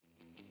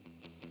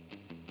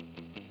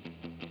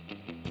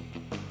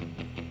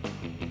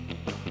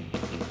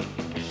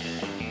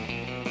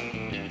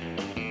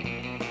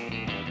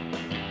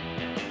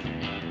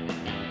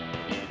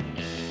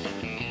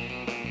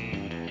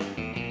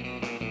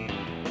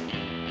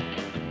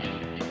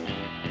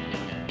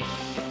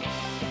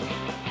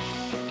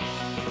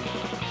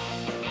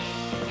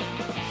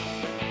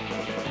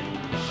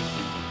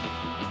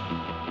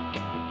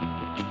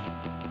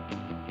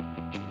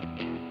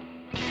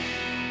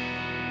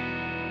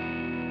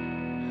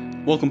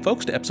Welcome,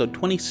 folks, to episode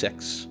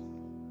 26.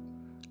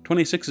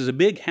 26 is a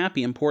big,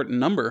 happy, important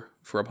number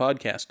for a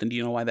podcast, and do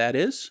you know why that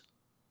is?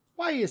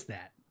 Why is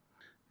that?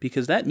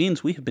 Because that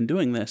means we have been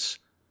doing this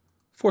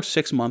for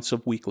 6 months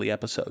of weekly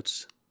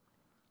episodes.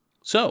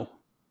 So,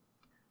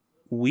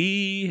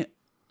 we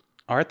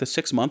are at the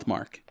 6-month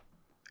mark,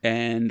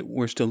 and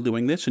we're still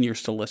doing this, and you're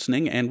still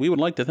listening, and we would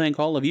like to thank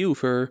all of you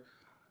for,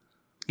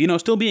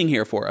 still being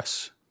here for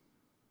us.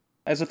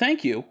 As a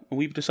thank you,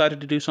 we've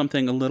decided to do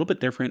something a little bit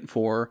different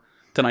for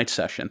tonight's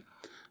session.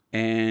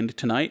 And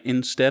tonight,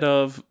 instead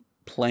of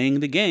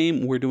playing the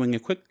game, we're doing a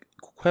quick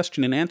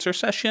question and answer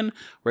session.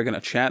 We're going to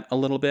chat a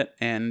little bit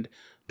and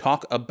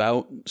talk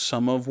about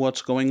some of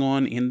what's going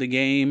on in the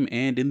game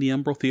and in the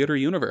Umbral Theater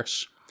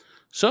universe.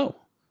 So,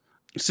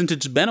 since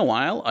it's been a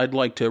while, I'd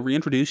like to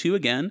reintroduce you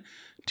again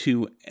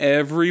to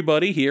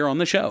everybody here on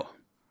the show.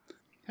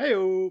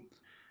 Hey-o!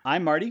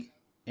 I'm Marty,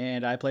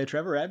 and I play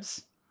Trevor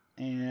Ebbs,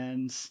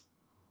 and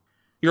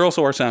You're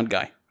also our sound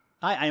guy.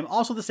 I am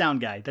also the sound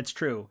guy. That's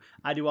true.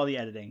 I do all the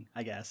editing,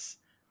 I guess.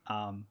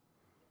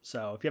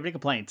 So if you have any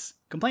complaints,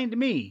 complain to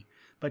me,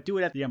 but do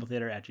it at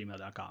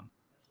theumbletheater@gmail.com.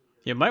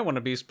 You might want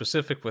to be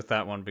specific with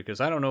that one,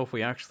 because I don't know if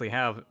we actually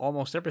have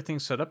almost everything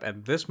set up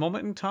at this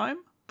moment in time,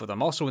 but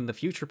I'm also in the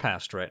future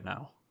past right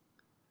now.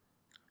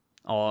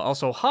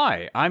 Also,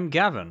 hi, I'm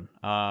Gavin.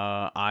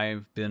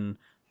 I've been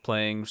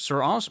playing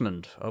Sir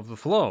Osmond of the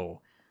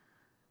Flow,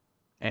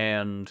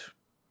 and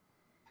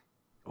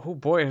oh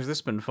boy, has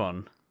this been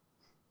fun.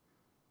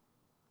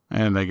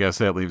 And I guess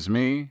that leaves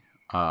me.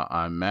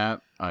 I'm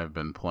Matt. I've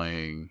been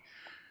playing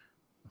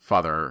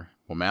Father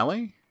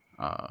O'Malley,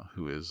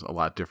 who is a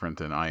lot different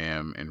than I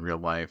am in real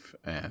life.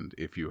 And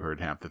if you heard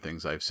half the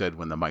things I've said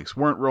when the mics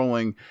weren't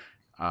rolling,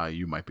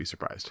 you might be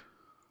surprised.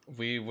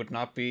 We would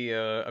not be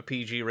a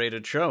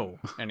PG-rated show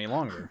any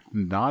longer.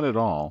 Not at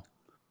all.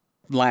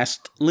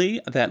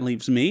 Lastly, that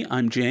leaves me.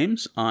 I'm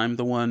James. I'm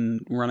the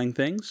one running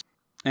things.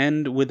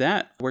 And with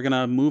that, we're going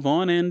to move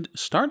on and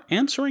start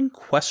answering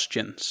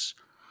questions,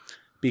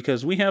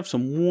 because we have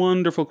some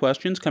wonderful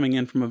questions coming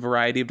in from a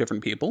variety of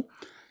different people.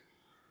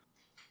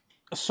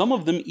 Some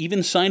of them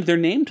even signed their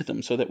name to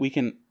them so that we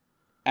can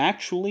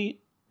actually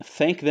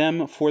thank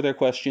them for their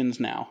questions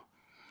now.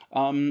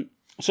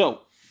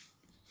 So,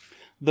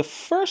 the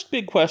first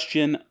big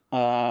question,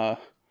 I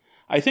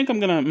think I'm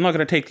not going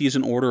to take these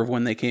in order of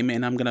when they came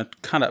in. I'm going to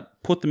kind of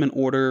put them in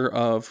order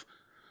of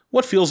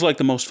what feels like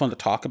the most fun to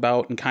talk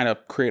about and kind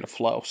of create a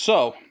flow.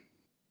 So,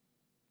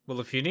 Well,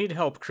 if you need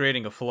help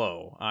creating a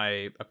flow,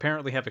 I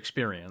apparently have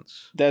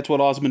experience. that's what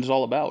Osmond is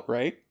all about,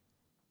 right?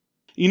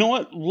 You know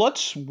what?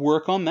 Let's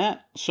work on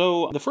that.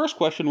 So, the first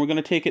question, we're going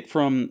to take it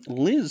from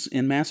Liz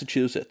in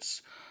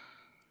Massachusetts.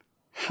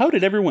 How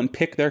did everyone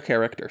pick their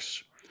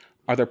characters?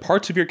 Are there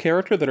parts of your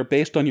character that are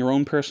based on your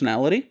own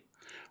personality?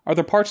 Are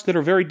there parts that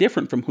are very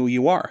different from who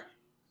you are?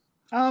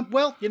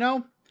 Well,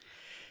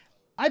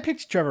 I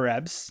picked Trevor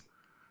Ebbs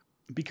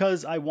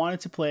because I wanted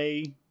to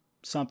play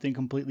something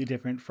completely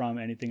different from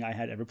anything I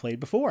had ever played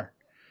before.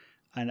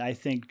 And I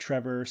think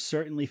Trevor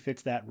certainly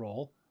fits that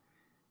role.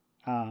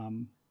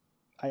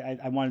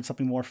 I wanted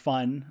something more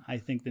fun, I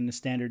think, than the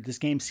standard. This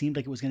game seemed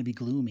like it was going to be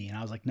gloomy, and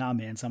I was like, nah,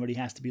 man, somebody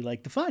has to be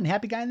like the fun,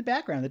 happy guy in the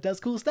background that does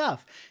cool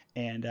stuff.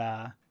 And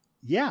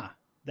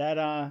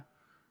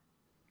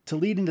to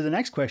lead into the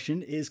next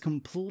question is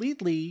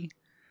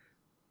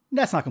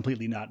that's not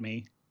completely not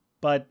me,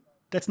 but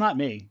that's not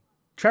me.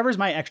 Trevor's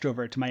my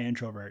extrovert to my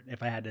introvert,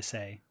 if I had to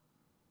say.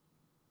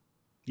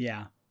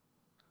 Yeah.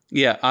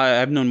 Yeah,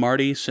 I've known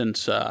Marty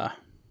since,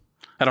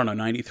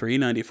 93,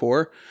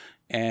 94,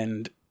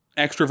 and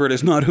extrovert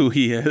is not who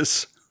he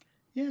is.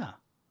 Yeah.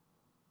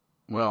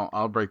 Well,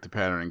 I'll break the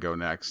pattern and go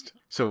next.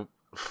 So,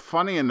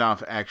 funny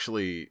enough,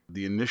 actually,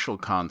 the initial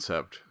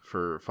concept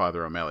for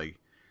Father O'Malley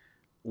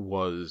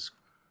was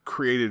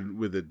created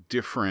with a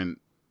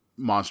different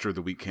Monster of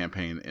the Week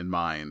campaign in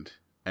mind,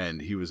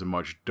 and he was a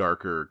much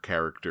darker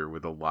character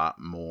with a lot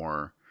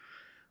more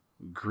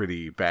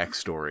gritty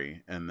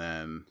backstory. And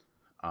then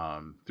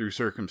through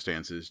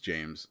circumstances,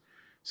 James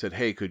said,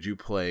 hey, could you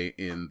play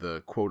in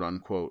the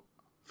quote-unquote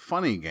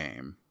funny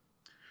game?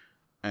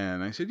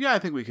 And I said, yeah, I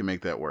think we can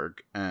make that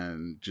work,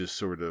 and just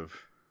sort of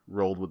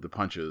rolled with the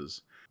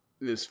punches.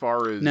 As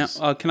far as...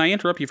 Now, can I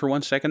interrupt you for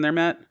 1 second there,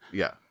 Matt?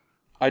 Yeah.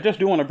 I just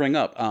do want to bring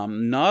up,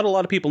 not a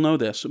lot of people know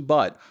this,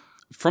 but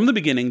from the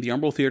beginning, the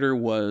Umbral Theater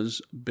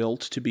was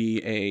built to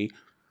be a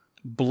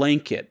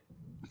blanket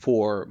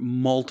for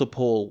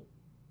multiple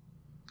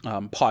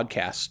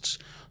podcasts,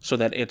 so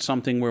that it's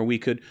something where we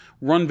could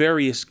run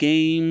various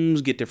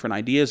games, get different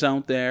ideas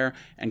out there,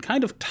 and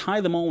kind of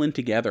tie them all in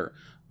together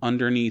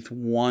underneath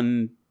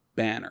one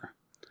banner.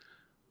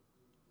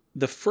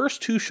 The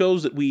first 2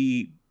 shows that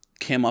we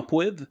came up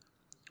with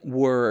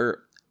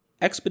were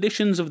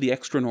Expeditions of the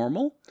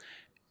Extranormal,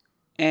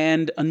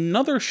 and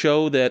another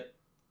show that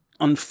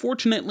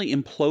unfortunately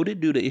imploded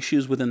due to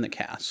issues within the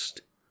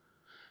cast.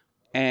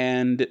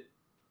 And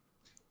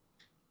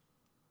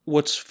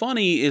what's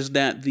funny is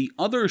that the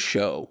other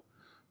show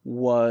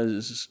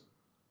was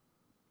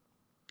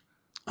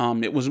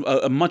It was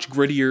a much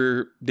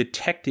grittier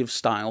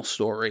detective-style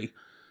story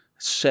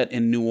set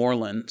in New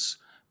Orleans,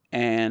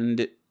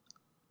 and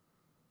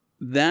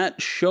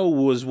that show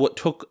was what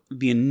took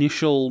the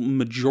initial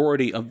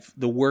majority of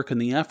the work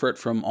and the effort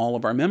from all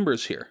of our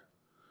members here,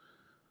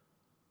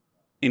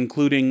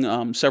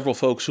 including several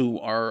folks who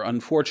are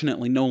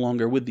unfortunately no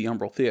longer with the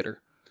Umbral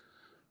Theater.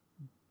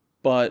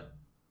 But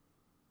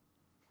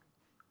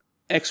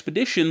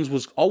Expeditions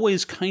was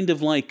always kind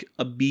of like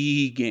a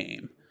B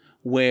game,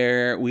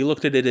 where we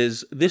looked at it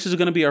as, this is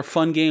going to be our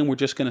fun game, we're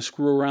just going to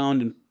screw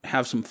around and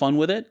have some fun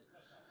with it,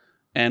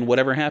 and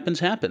whatever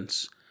happens,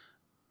 happens.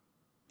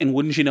 And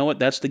wouldn't you know it,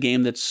 that's the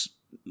game that's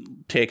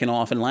taken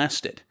off and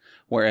lasted.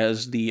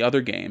 Whereas the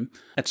other game,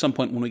 at some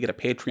point when we get a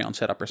Patreon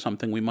set up or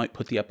something, we might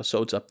put the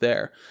episodes up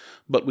there.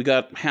 But we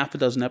got half a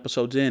dozen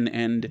episodes in,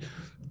 and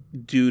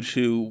due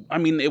to,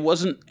 it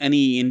wasn't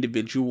any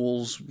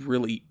individuals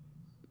really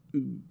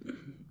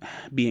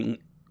being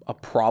a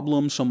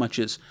problem so much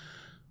as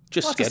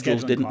just Lots of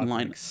schedules scheduling didn't line.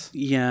 conflicts.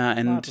 Yeah,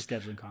 and Lots of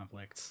scheduling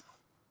conflicts.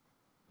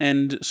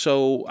 And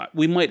so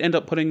we might end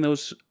up putting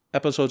those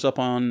episodes up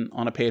on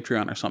a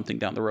Patreon or something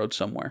down the road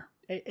somewhere.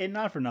 And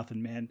not for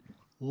nothing, man.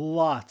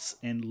 Lots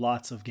and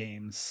lots of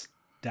games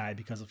die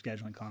because of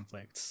scheduling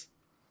conflicts.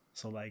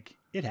 So,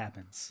 it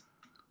happens.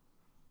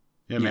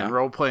 Yeah, man,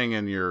 role-playing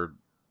in your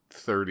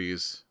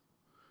 30s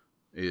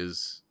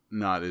is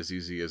not as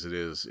easy as it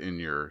is in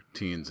your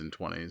teens and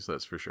 20s,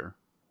 that's for sure.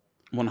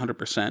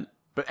 100%.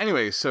 But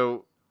anyway,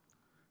 so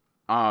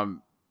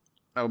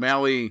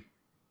O'Malley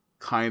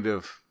kind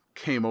of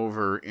came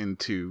over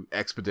into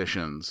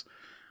Expeditions.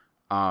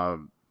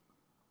 And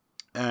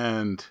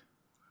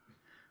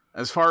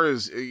as far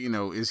as,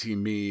 is he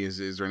me?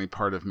 Is there any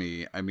part of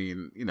me?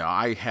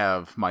 I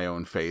have my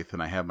own faith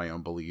and I have my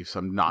own beliefs.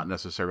 I'm not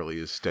necessarily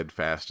as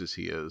steadfast as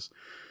he is.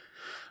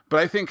 But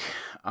I think,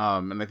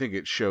 and I think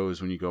it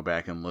shows when you go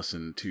back and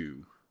listen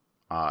to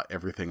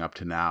everything up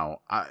to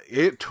now,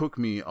 it took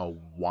me a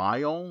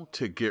while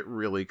to get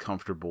really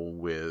comfortable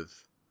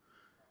with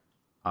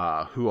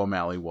who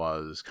O'Malley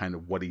was, kind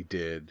of what he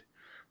did,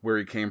 where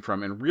he came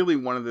from. And really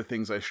one of the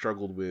things I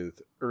struggled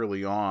with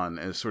early on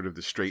as sort of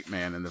the straight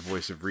man and the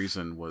voice of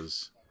reason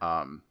was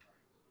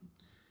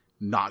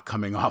not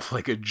coming off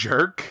like a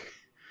jerk,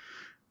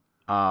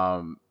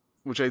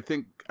 which I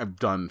think I've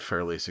done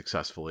fairly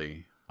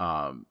successfully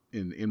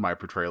in my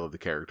portrayal of the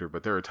character.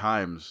 But there are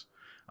times,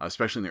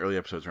 especially in the early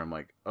episodes, where I'm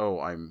like, oh,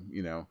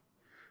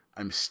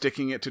 I'm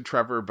sticking it to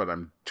Trevor, but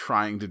I'm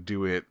trying to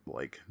do it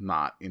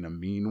not in a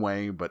mean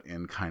way, but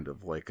in kind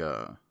of like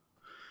a,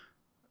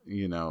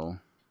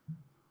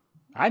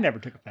 I never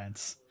took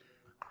offense.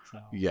 So.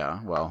 Yeah,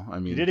 well,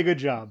 You did a good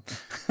job.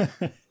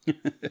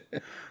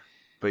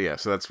 But yeah,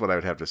 so that's what I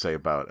would have to say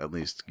about at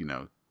least,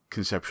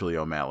 conceptually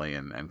O'Malley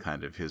and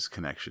kind of his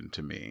connection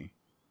to me.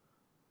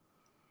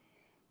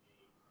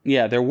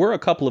 Yeah, there were a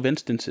couple of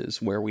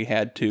instances where we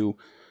had to...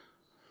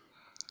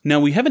 Now,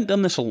 we haven't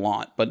done this a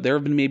lot, but there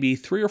have been maybe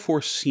 3 or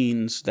 4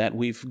 scenes that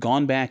we've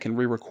gone back and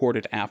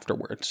re-recorded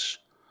afterwards.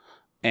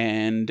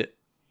 And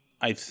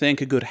I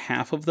think a good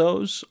half of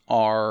those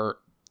are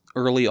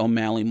early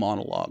O'Malley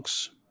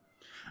monologues.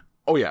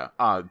 Oh, yeah.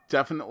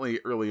 Definitely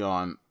early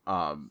on,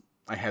 I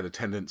had a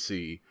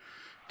tendency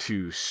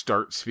to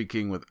start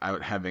speaking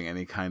without having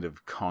any kind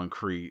of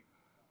concrete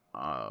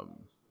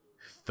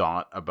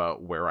thought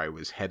about where I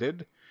was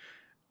headed.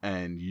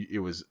 And it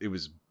was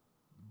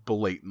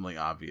blatantly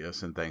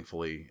obvious, and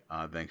thankfully,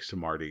 thanks to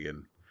Marty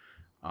and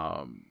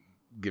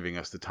giving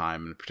us the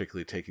time, and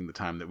particularly taking the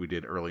time that we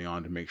did early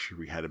on to make sure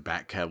we had a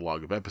back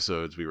catalog of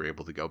episodes, we were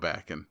able to go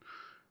back and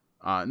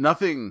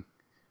nothing,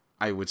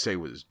 I would say,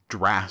 was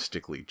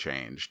drastically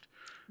changed.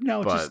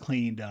 No, just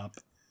cleaned up.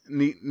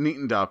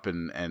 Neatened up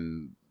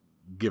and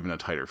given a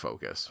tighter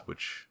focus,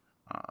 which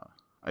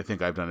I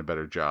think I've done a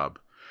better job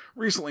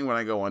recently when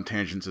I go on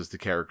tangents as the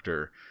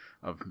character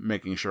of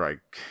making sure I,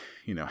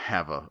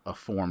 have a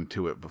form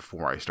to it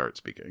before I start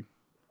speaking.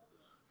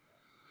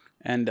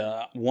 And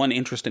one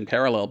interesting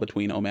parallel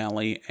between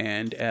O'Malley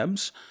and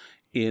Ebbs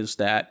is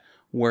that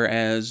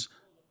whereas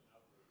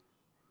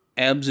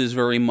Ebbs is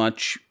very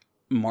much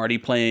Marty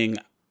playing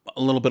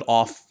a little bit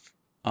off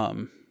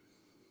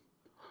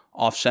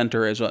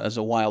center as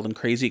a wild and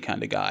crazy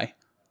kind of guy,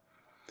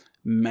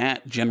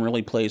 Matt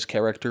generally plays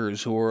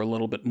characters who are a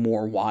little bit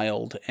more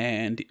wild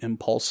and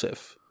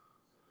impulsive.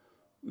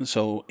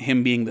 So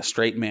him being the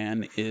straight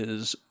man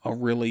is a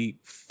really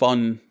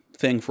fun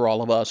thing for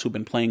all of us who've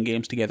been playing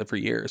games together for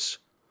years.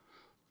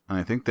 And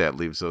I think that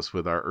leaves us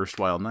with our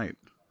erstwhile knight.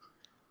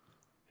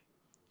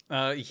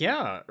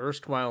 Yeah,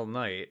 erstwhile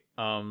knight.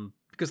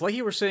 Because like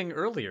you were saying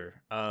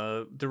earlier,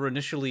 there were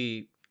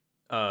initially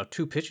 2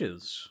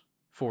 pitches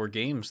for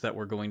games that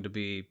were going to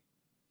be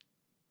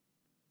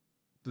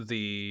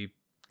the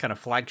kind of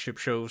flagship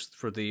shows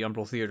for the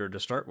Umbral Theater to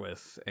start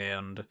with,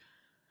 and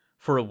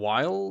for a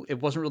while, it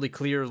wasn't really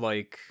clear,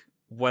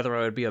 whether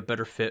I would be a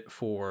better fit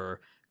for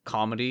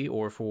comedy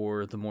or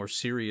for the more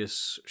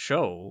serious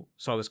show,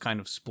 so I was kind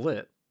of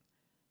split,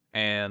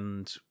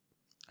 and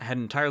I had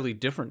an entirely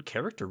different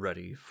character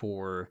ready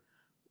for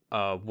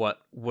what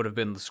would have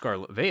been the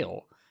Scarlet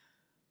Veil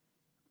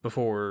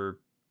before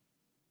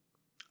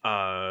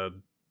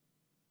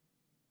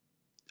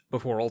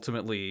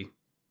ultimately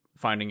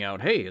finding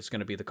out, hey, it's going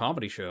to be the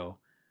comedy show,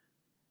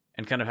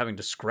 and kind of having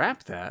to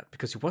scrap that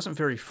because he wasn't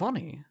very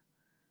funny.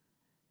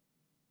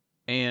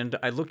 And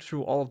I looked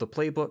through all of the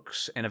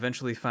playbooks and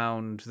eventually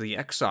found the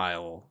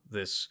Exile,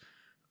 this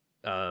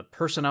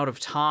person out of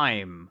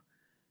time,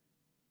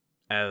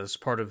 as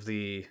part of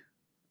the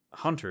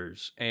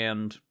Hunters.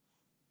 And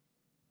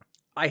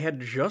I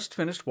had just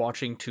finished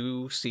watching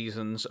 2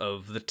 seasons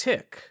of The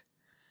Tick.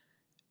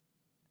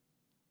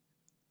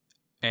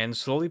 And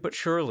slowly but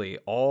surely,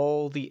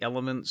 all the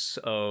elements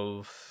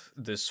of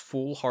this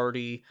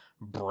foolhardy,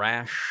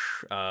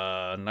 brash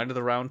Knight of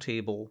the Round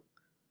Table,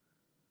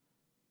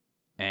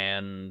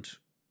 and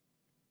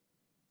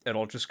it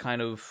all just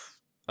kind of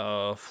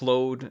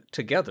flowed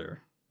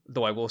together.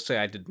 Though I will say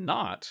I did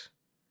not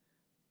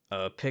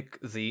pick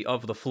the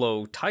Of the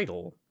Flow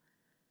title.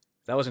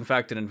 That was in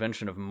fact an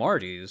invention of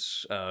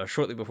Marty's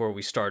shortly before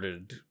we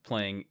started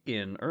playing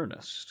in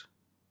earnest.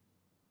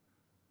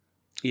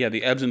 Yeah,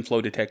 the Ebbs and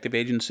Flow Detective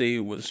Agency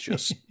was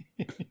just...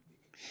 it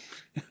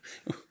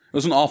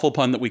was an awful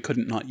pun that we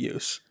couldn't not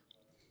use.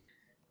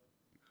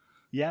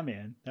 Yeah,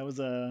 man. That was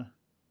a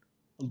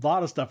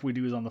lot of stuff we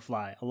do is on the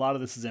fly. A lot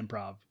of this is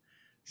improv.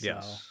 So.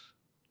 Yes.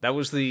 That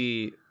was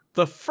the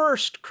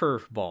first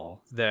curveball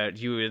that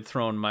you had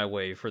thrown my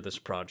way for this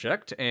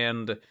project,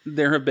 and...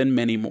 There have been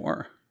many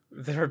more.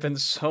 There have been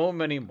so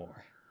many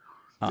more.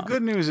 The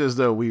good news is,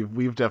 though,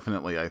 we've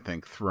definitely, I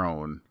think,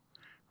 thrown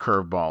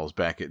curveballs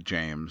back at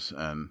James,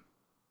 and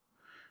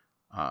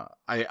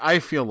I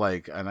feel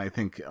like, and I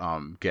think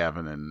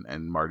Gavin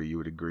and Marty, you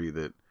would agree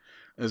that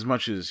as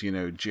much as, you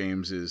know,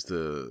 James is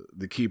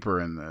the keeper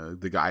and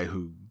the guy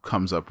who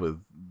comes up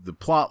with the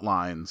plot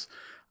lines,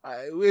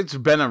 it's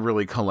been a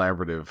really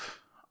collaborative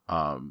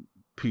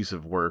piece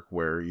of work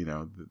where, you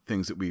know, the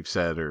things that we've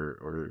said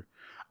or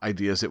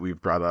ideas that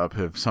we've brought up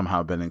have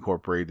somehow been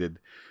incorporated,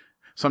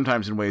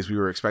 sometimes in ways we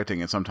were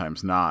expecting and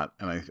sometimes not.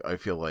 And I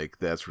feel like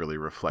that's really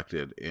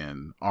reflected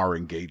in our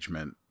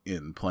engagement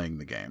in playing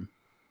the game.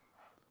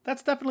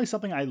 That's definitely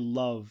something I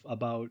love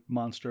about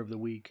Monster of the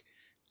Week.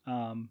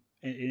 And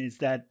it's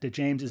that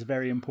James is a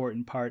very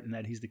important part and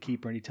that he's the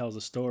keeper and he tells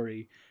a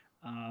story.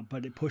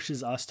 But it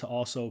pushes us to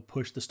also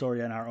push the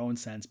story in our own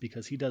sense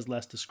because he does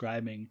less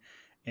describing.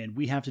 And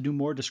we have to do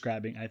more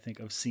describing, I think,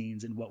 of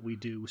scenes and what we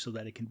do so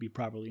that it can be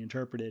properly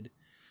interpreted.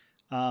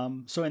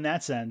 So in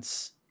that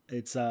sense,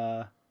 it's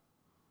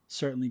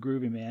certainly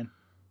groovy, man.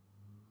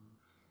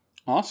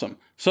 Awesome.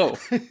 So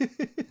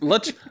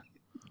let's,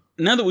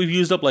 now that we've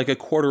used up like a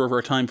quarter of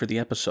our time for the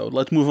episode,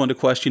 let's move on to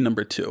question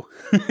number 2.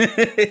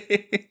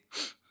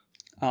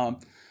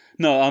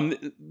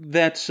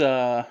 That's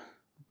a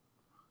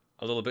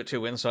little bit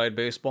too inside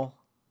baseball.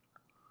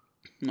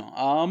 No,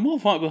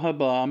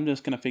 I'm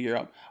just gonna figure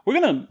out. We're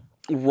gonna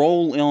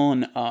roll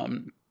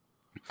on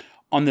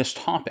this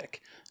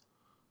topic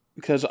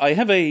because I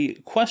have a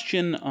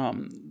question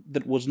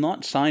that was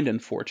not signed,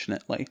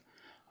 unfortunately.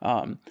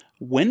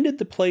 When did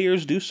the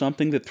players do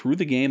something that threw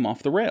the game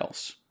off the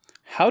rails?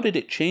 How did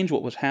it change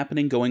what was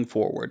happening going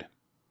forward?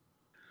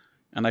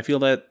 And I feel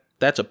that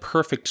that's a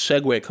perfect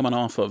segue coming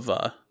off of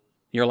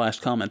your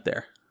last comment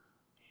there.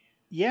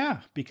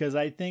 Yeah, because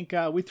I think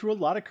we threw a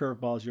lot of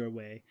curveballs your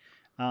way.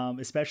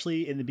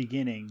 Especially in the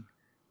beginning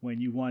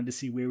when you wanted to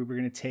see where we were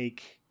going to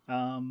take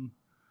the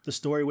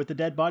story with the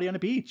dead body on a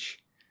beach.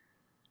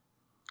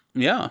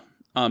 Yeah.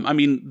 I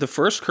mean, the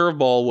first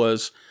curveball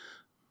was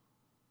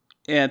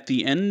at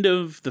the end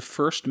of the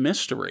first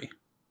mystery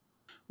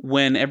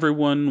when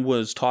everyone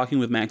was talking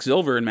with Max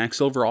Silver and Max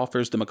Silver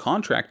offers them a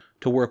contract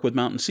to work with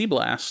Mountain Sea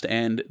Blast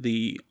and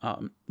the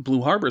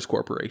Blue Harbors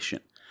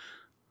Corporation.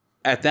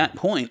 At that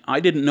point, I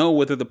didn't know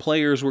whether the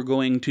players were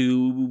going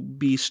to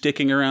be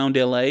sticking around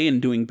LA and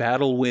doing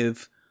battle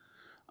with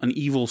an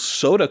evil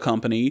soda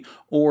company,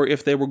 or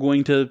if they were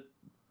going to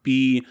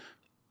be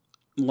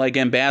like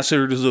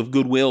ambassadors of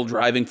goodwill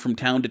driving from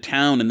town to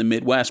town in the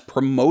Midwest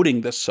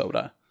promoting this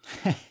soda.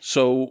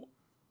 So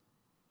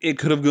it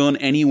could have gone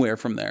anywhere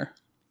from there.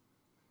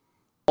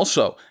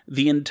 Also,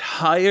 the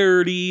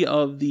entirety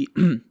of the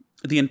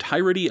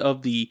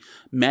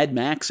Mad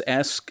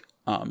Max-esque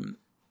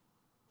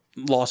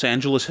Los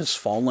Angeles has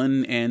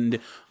fallen and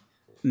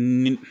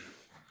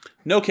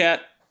no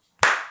cat.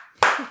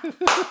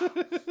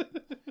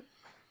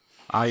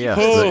 Yes,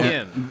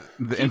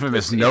 the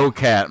infamous no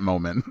cat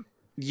moment.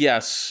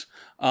 Yes.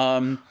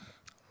 The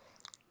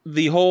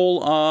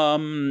whole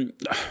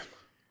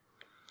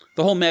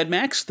Mad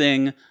Max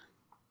thing,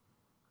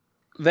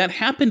 that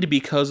happened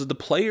because the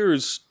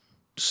players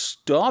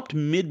stopped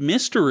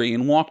mid-mystery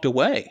and walked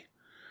away.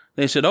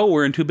 They said, "Oh,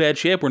 we're in too bad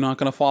shape. We're not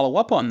going to follow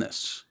up on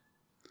this."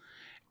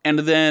 And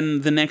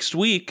then the next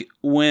week,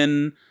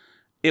 when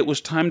it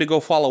was time to go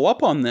follow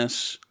up on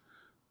this,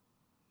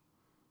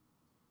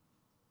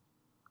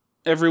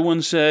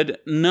 everyone said,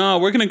 "No,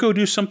 we're going to go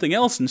do something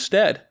else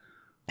instead."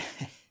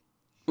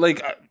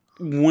 Like,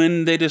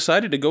 when they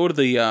decided to go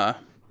to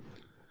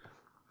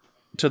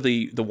to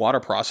the water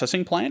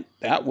processing plant,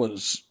 that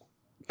was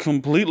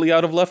completely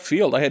out of left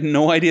field. I had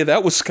no idea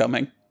that was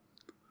coming.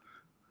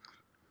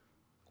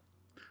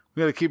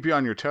 We got to keep you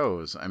on your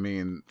toes. I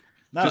mean,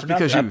 No, just no,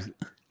 because no. you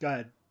Go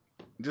ahead.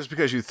 just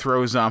because you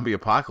throw zombie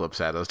apocalypse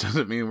at us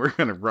doesn't mean we're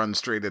going to run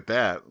straight at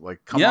that.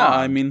 Like, come on. Yeah,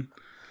 I mean,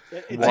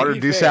 Water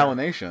To be fair,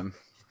 desalination.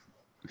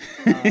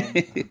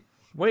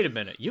 Wait a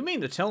minute. You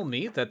mean to tell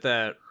me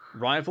that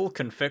rival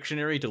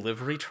confectionery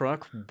delivery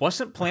truck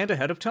wasn't planned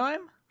ahead of time?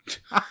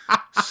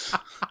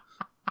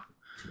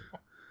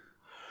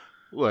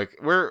 Look,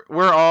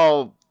 we're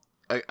all.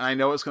 I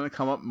know it's going to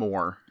come up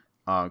more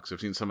because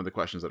I've seen some of the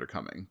questions that are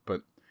coming,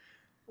 but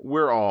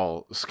we're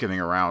all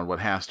skidding around what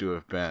has to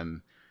have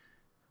been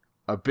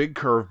a big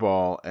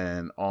curveball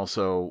and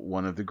also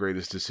one of the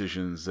greatest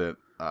decisions that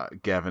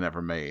Gavin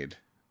ever made,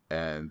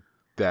 and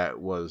that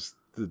was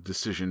the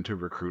decision to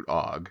recruit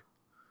Og.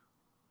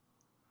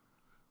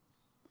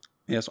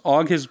 yes,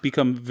 Og has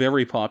become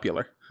very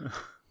popular.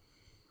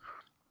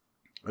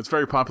 It's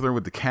very popular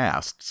with the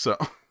cast, so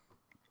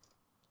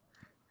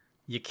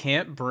You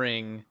can't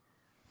bring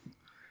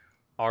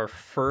our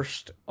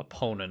first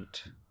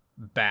opponent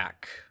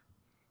back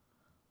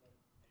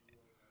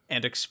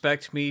and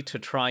expect me to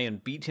try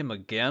and beat him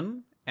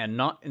again and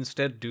not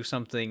instead do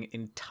something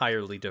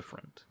entirely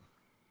different.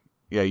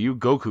 yeah, you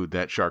Goku'd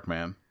that Shark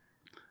Man.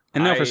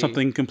 And now for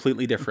something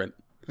completely different.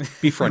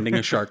 Befriending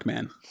a shark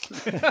man.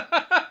 I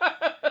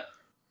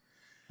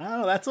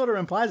don't know. That sort of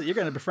implies that you're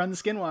going to befriend the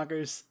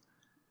Skinwalkers.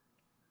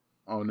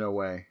 Oh, no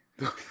way.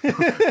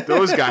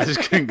 Those guys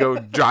can go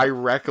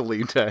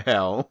directly to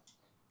hell.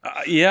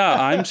 Yeah,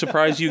 I'm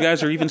surprised you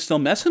guys are even still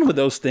messing with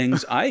those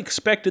things. I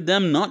expected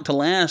them not to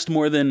last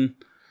more than,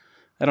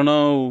 I don't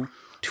know,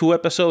 2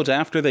 episodes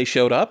after they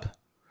showed up.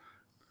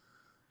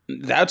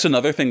 That's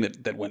another thing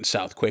that went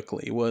south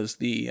quickly, was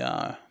the...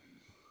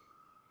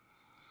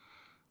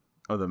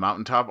 Oh, the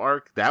mountaintop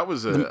arc? That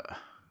was a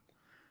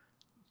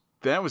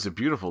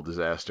beautiful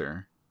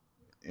disaster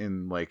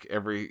in like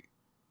every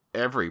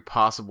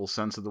possible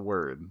sense of the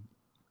word.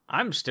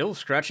 I'm still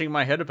scratching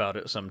my head about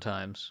it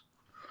sometimes.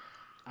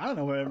 I don't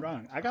know where I'm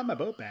wrong. I got my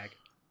boat back.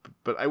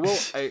 But I will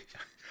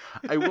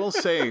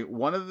say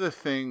one of the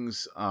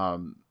things,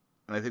 and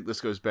I think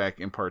this goes back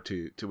in part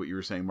to what you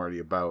were saying, Marty,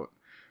 about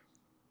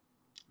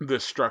the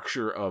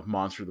structure of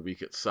Monster of the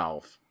Week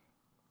itself.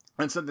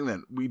 And something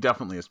that we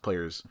definitely, as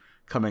players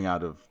coming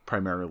out of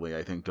primarily,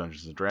 I think,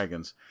 Dungeons and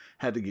Dragons,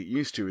 had to get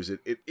used to, is it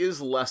is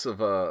less of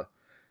the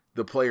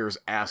players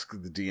ask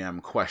the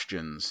DM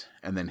questions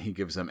and then he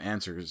gives them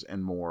answers,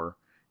 and more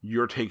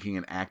you're taking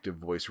an active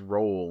voice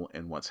role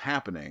in what's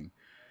happening.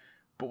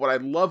 But what I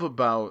love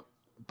about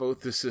both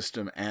the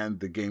system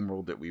and the game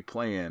world that we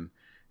play in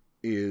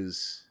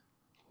is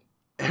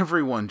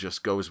everyone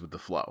just goes with the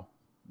flow.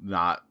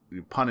 Not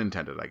pun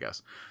intended, I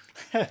guess.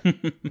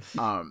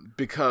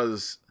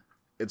 Because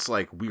it's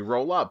like we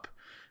roll up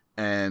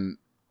and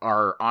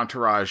our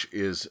entourage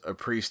is a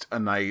priest, a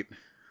knight,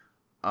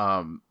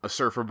 a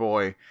surfer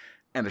boy,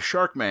 and a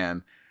shark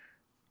man.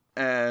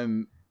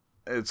 And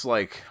it's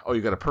like, oh,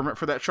 you got a permit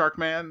for that shark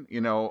man? You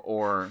know,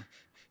 or,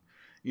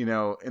 you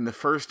know, in the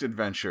first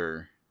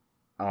adventure,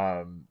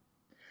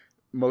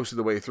 most of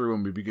the way through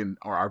when we begin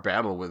our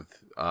battle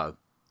with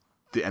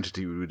the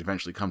entity we would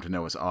eventually come to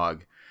know as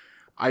Og,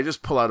 I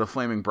just pull out a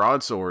flaming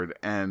broadsword,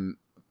 and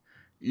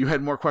you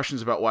had more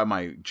questions about why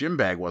my gym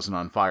bag wasn't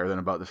on fire than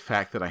about the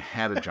fact that I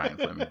had a giant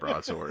flaming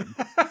broadsword.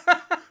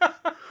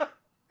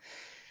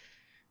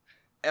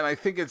 And I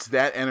think it's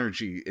that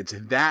energy, it's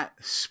that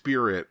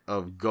spirit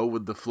of go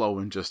with the flow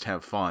and just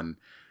have fun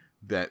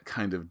that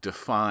kind of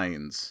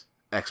defines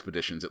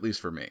expeditions, at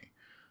least for me.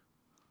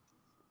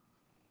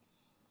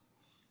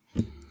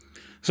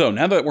 So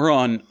now that we're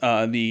on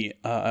the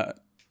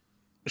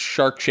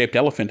shark-shaped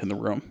elephant in the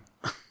room,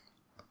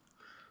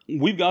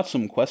 we've got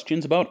some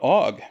questions about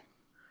Og.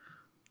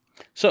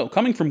 So,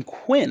 coming from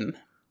Quinn.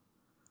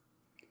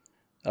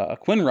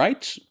 Quinn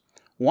writes,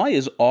 why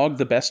is Og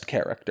the best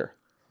character?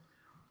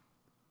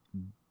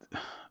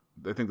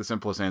 I think the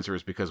simplest answer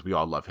is because we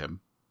all love him.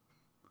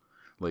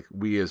 Like,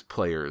 we as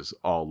players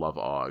all love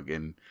Og.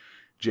 And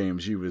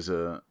James, you as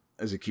a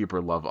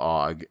keeper love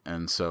Og.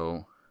 And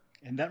so...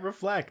 And that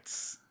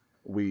reflects.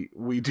 We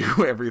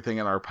do everything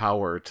in our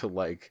power to,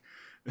 like,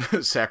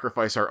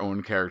 sacrifice our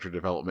own character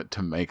development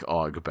to make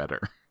Og better.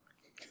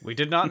 We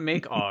did not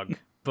make Og,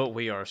 but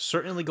we are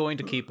certainly going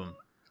to keep him.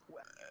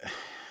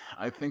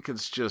 I think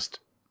it's just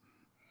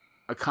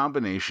a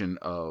combination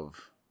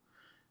of,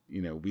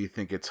 you know, we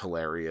think it's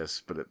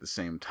hilarious, but at the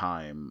same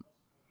time,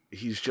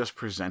 he's just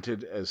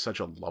presented as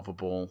such a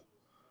lovable,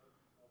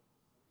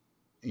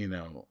 you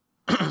know,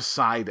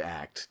 side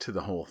act to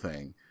the whole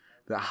thing.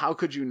 That how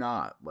could you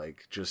not,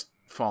 like, just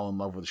fall in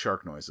love with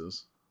shark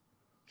noises?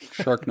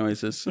 Shark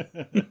noises.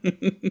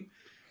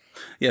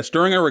 Yes,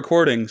 during our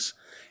recordings,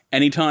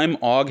 anytime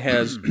Og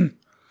has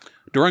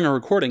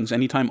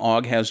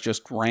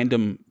just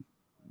random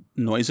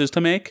noises to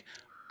make,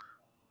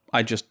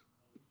 I just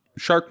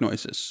shark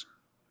noises.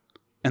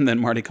 And then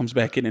Marty comes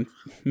back in and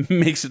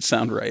makes it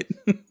sound right.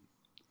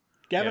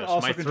 Gavin Yes,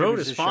 also my throat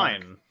contributes is to Shark.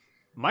 fine.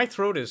 My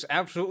throat is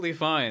absolutely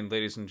fine,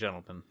 ladies and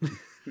gentlemen.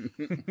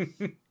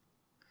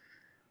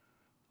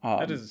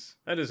 That is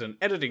an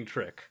editing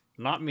trick,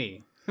 not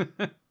me.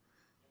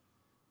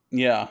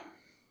 Yeah,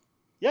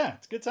 Yeah,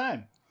 it's a good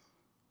time.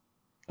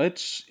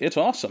 it's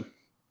awesome.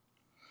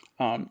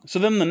 So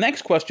then the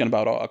next question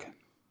about Og,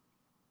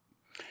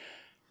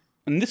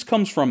 and this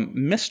comes from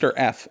Mr.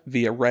 F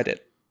via Reddit.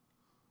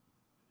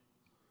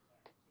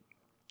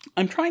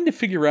 I'm trying to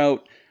figure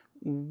out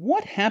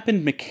what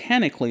happened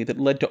mechanically that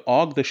led to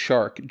Og the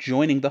Shark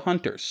joining the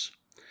Hunters.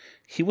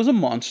 He was a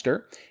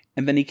monster,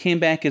 and then he came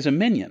back as a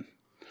minion.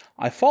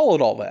 I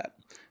followed all that,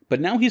 but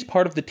now he's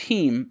part of the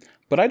team,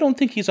 but I don't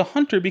think he's a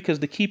hunter because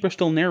the Keeper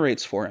still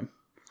narrates for him.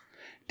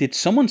 Did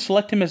someone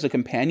select him as a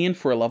companion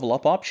for a level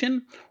up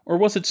option, or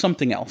was it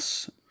something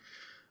else?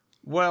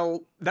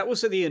 Well, that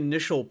was the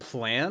initial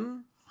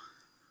plan,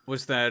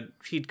 was that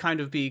he'd kind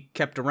of be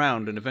kept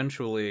around, and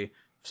eventually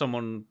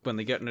someone, when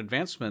they get an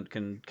advancement,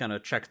 can kind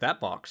of check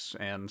that box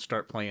and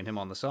start playing him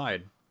on the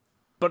side.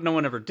 But no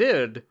one ever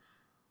did,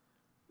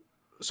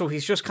 so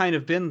he's just kind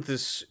of been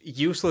this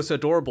useless,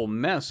 adorable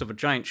mess of a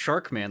giant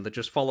shark man that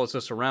just follows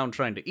us around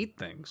trying to eat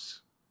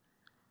things.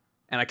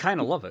 And I kind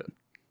of love it.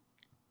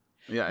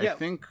 Yeah, I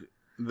think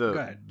Go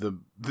ahead.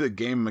 the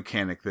game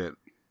mechanic that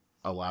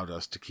allowed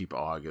us to keep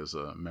Og as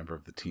a member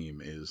of the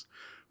team is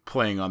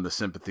playing on the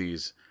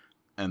sympathies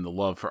and the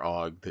love for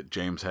Og that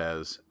James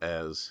has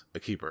as a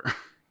keeper.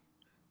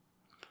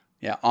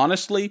 Yeah,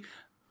 honestly,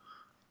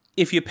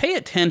 if you pay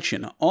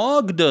attention,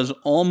 Og does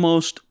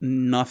almost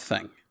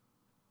nothing.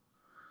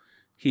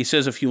 He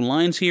says a few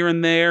lines here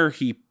and there,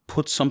 he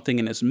puts something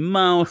in his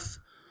mouth,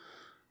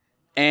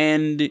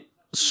 and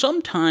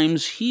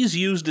sometimes he's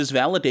used as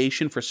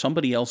validation for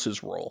somebody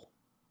else's role.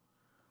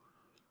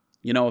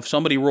 You know, if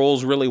somebody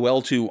rolls really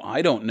well to,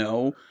 I don't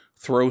know,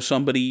 throw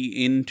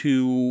somebody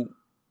into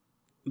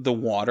the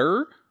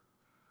water,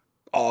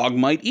 Og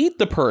might eat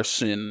the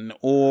person,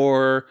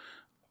 or,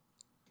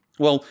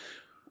 well,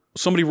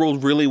 somebody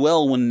rolled really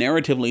well when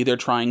narratively they're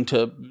trying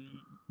to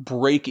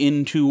break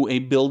into a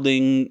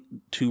building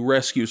to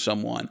rescue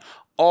someone.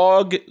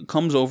 Og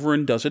comes over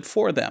and does it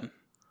for them.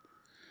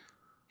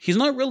 He's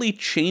not really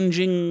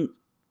changing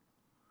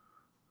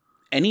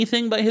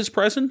anything by his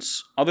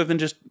presence, other than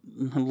just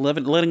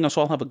letting us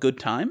all have a good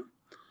time.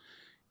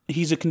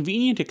 He's a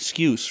convenient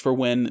excuse for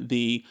when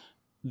the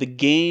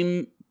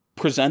game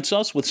presents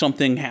us with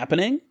something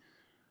happening,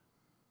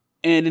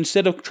 and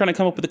instead of trying to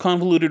come up with a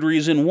convoluted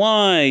reason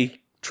why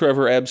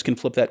Trevor Ebbs can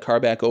flip that car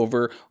back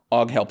over,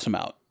 Og helps him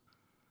out.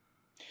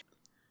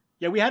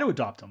 Yeah, we had to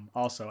adopt him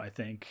also, I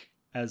think,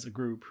 as a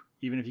group,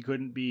 even if he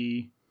couldn't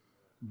be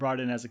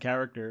brought in as a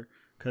character,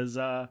 because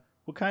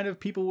what kind of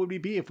people would we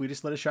be if we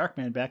just let a shark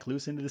man back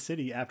loose into the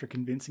city after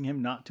convincing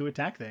him not to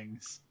attack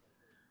things?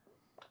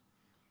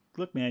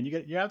 Look, man,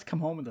 you have to come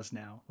home with us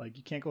now. Like,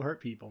 you can't go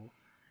hurt people.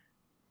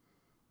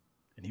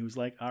 And he was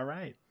like, all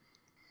right.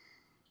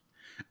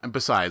 And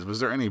besides, was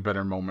there any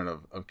better moment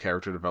of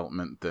character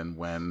development than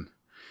when,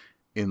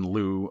 in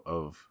lieu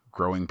of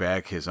growing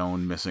back his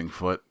own missing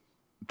foot,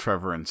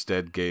 Trevor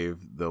instead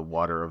gave the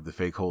water of the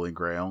fake Holy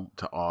Grail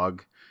to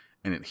Og,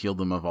 and it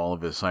healed him of all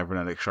of his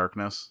cybernetic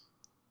sharkness?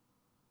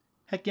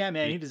 Heck yeah,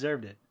 man, he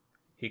deserved it.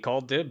 He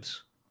called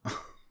dibs.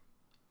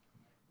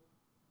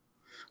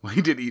 Well,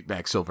 he did eat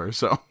back Silver,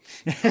 so...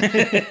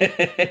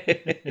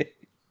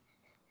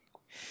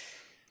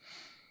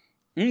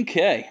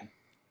 Okay.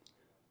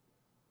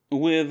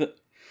 With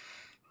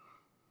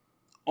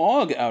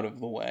Og out of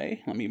the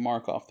way, let me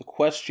mark off the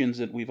questions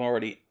that we've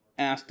already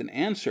asked and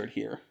answered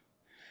here.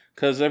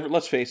 Because,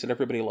 let's face it,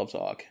 everybody loves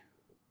Og.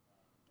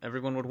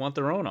 Everyone would want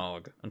their own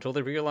Og, until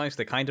they realized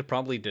they kind of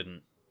probably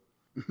didn't.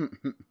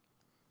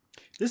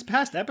 This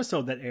past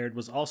episode that aired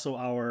was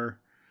also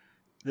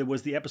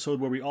the episode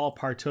where we all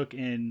partook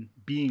in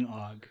being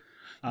Og.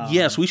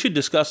 Yes, we should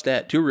discuss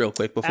that too real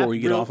quick before we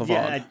get off of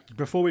Og.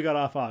 Before we got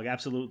off Og,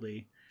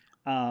 absolutely.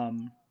 I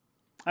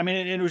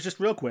mean, it was just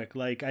real quick.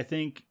 Like, I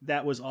think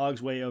that was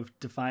Og's way of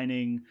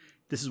defining,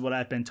 this is what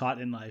I've been taught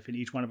in life, and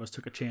each one of us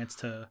took a chance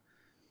to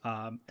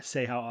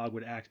say how Og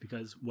would act,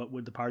 because what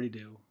would the party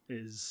do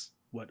is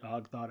what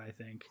Og thought, I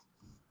think.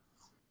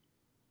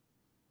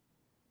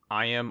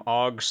 I am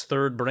Og's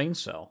third brain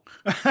cell.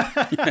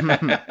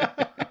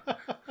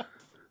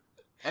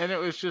 And it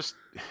was just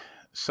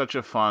such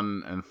a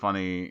fun and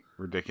funny,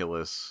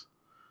 ridiculous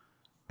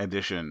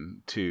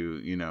addition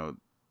to, you know,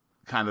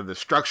 kind of the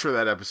structure of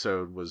that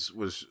episode was,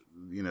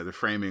 you know, the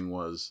framing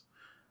was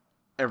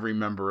every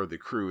member of the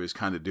crew is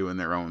kind of doing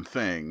their own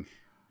thing.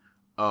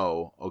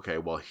 Oh, okay,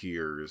 well,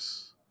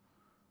 here's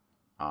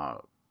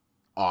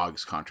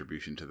Og's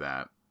contribution to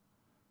that.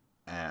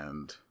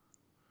 And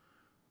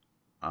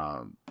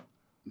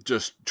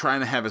just trying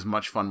to have as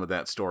much fun with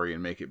that story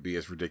and make it be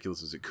as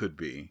ridiculous as it could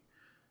be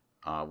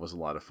was a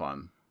lot of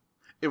fun.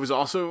 It was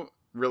also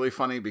really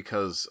funny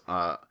because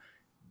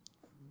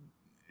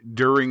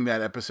during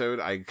that episode,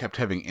 I kept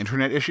having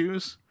internet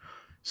issues.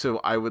 So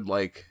I would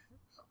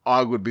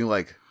Og would be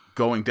like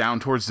going down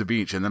towards the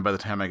beach. And then by the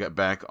time I got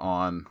back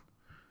on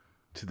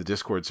to the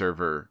Discord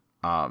server,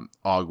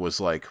 Og was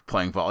like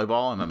playing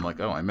volleyball, and I'm like,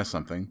 oh, I missed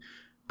something.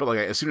 But like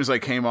as soon as I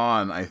came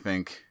on, I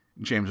think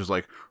James was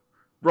like,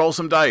 roll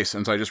some dice,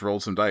 and so I just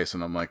rolled some dice,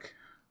 and I'm like,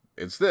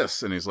 it's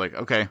this, and he's like,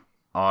 okay,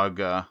 Og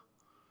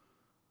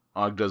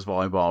does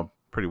volleyball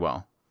pretty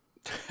well.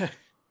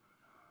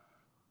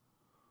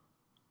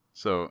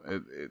 So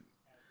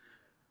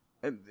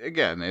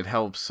it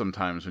helps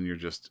sometimes when you're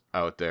just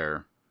out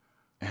there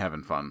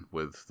having fun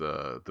with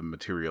the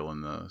material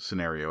and the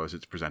scenario as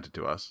it's presented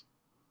to us.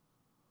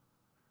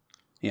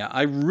 Yeah,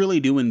 I really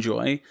do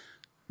enjoy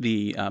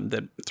the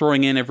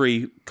throwing in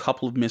every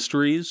couple of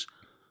mysteries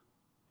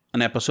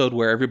an episode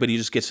where everybody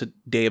just gets a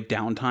day of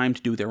downtime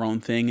to do their own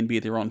thing and be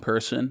their own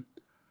person.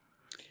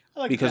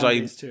 I like because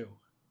days too.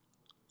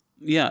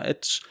 Yeah,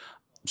 it's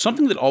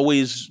something that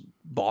always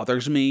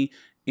bothers me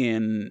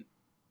is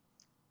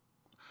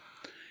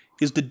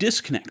the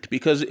disconnect.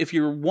 Because if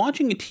you're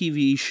watching a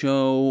TV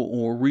show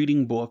or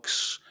reading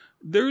books,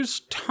 there's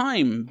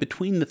time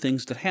between the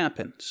things that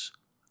happens.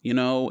 You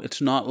know,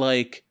 it's not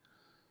like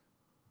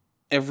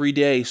every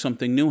day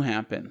something new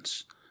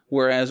happens.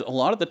 Whereas a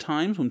lot of the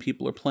times when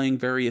people are playing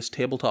various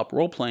tabletop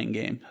role-playing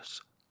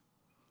games,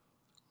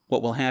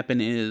 what will happen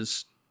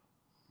is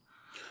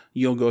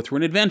you'll go through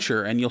an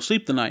adventure and you'll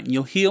sleep the night and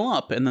you'll heal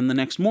up, and then the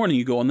next morning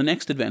you go on the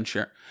next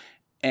adventure.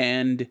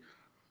 And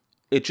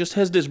it just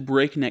has this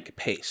breakneck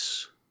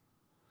pace.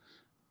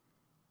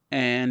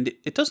 And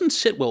it doesn't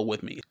sit well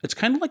with me. It's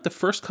kind of like the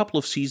first couple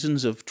of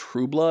seasons of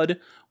True Blood,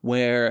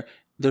 where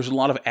there's a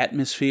lot of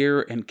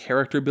atmosphere and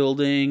character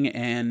building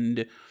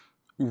and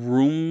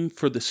room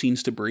for the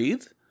scenes to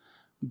breathe.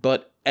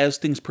 But as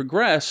things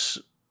progress,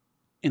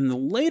 in the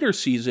later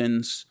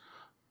seasons,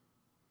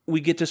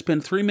 we get to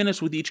spend 3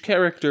 minutes with each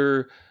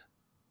character,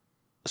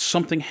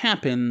 something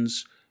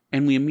happens,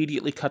 and we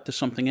immediately cut to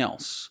something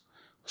else.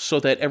 So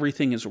that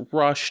everything is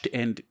rushed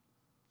and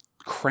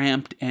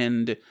cramped,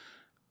 and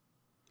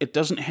it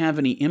doesn't have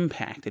any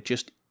impact. It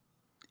just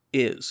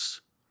is.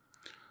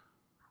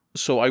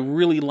 So I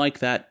really like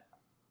that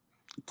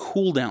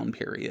cool down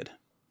period.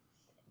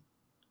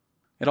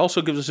 It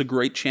also gives us a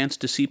great chance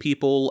to see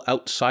people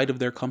outside of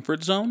their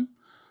comfort zone.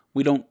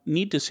 We don't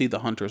need to see the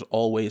hunters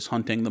always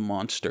hunting the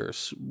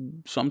monsters.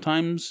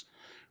 Sometimes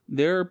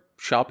they're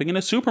shopping in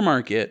a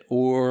supermarket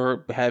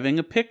or having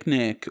a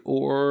picnic,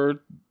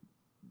 or...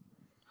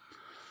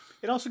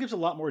 It also gives a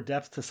lot more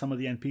depth to some of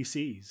the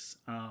NPCs.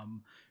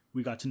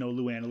 We got to know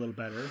Luann a little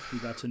better. We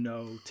got to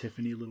know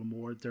Tiffany a little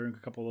more during a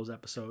couple of those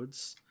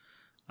episodes.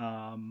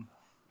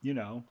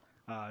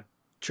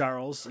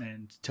 Charles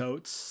and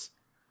Totes.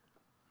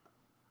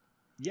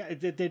 Yeah,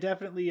 they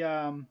definitely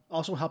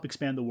also help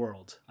expand the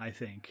world, I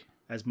think,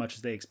 as much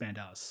as they expand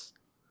us.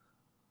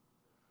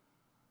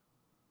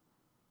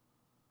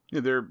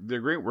 Yeah, they're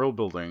great world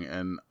building,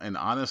 and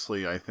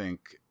honestly, I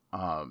think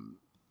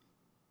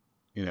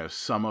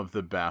some of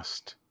the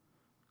best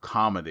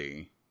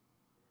comedy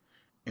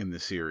in the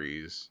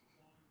series,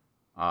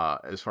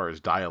 as far as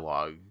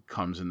dialogue,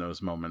 comes in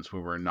those moments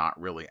where we're not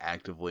really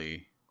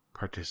actively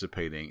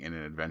participating in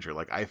an adventure.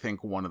 Like, I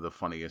think one of the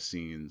funniest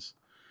scenes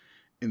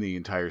in the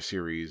entire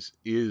series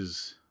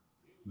is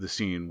the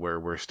scene where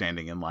we're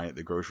standing in line at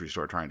the grocery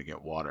store trying to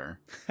get water.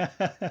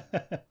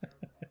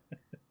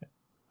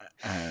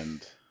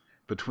 And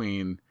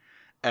between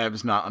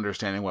Ebbs not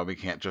understanding why we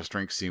can't just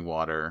drink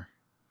seawater,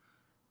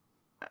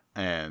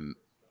 and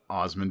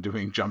Osmond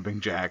doing jumping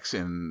jacks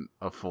in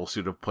a full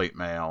suit of plate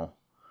mail,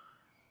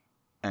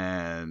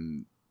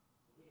 and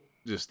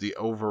just the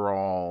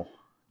overall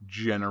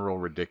general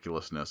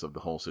ridiculousness of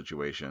the whole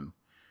situation.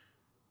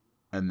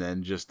 And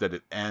then just that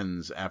it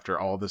ends after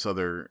all this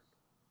other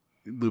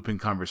looping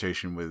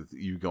conversation with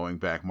you going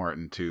back,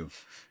 Martin, to,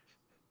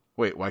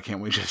 wait, why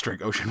can't we just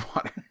drink ocean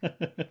water?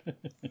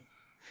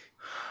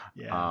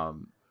 Yeah.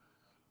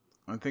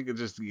 I think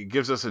it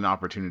gives us an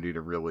opportunity to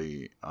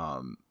really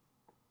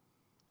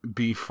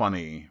be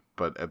funny,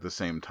 but at the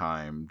same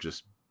time,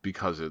 just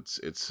because it's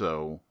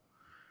so,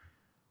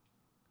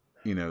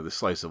 the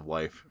slice of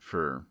life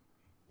for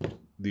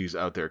these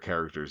out there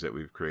characters that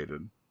we've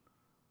created.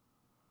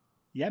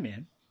 Yeah,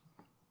 man.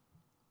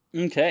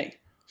 Okay,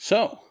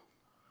 so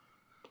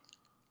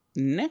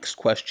next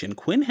question.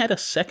 Quinn had a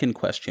second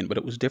question, but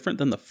it was different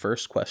than the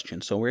first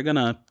question, so we're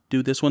gonna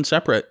do this one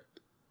separate.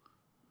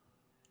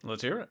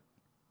 Let's hear it.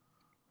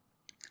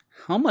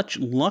 How much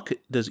luck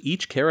does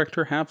each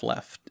character have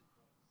left?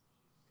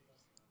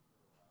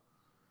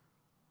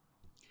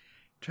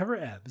 Trevor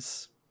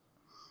Ebbs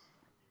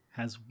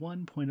has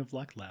 1 point of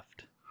luck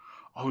left.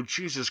 Oh,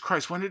 Jesus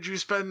Christ. When did you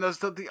spend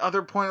the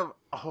other point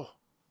of...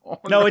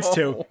 No, it's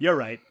 2. You're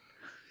right.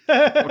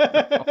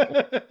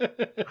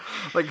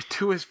 Like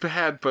 2 is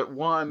bad, but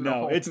 1...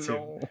 No, it's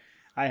 2.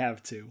 I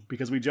have 2.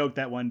 Because we joked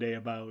that one day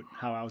about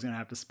how I was going to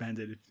have to spend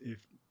it if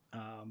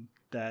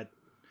that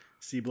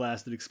sea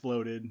blast had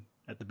exploded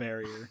at the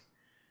barrier.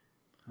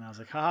 And I was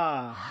like,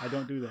 haha, I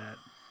don't do that.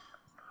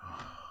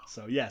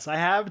 So, yes, I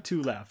have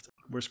 2 left.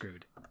 We're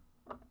screwed.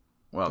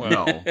 Well,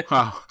 no.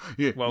 Wow.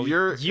 Well,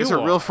 it's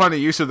a real funny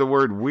use of the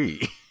word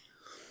we.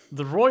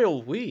 The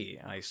royal we,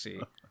 I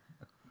see.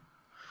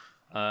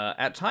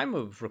 At time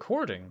of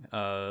recording,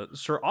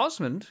 Sir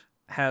Osmond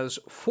has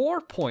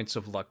 4 points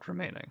of luck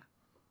remaining.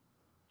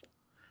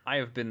 I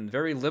have been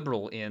very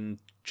liberal in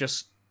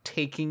just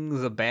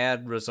taking the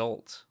bad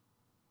result.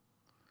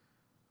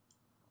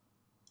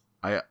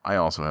 I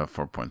also have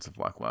 4 points of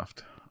luck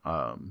left.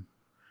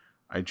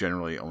 I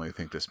generally only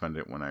think to spend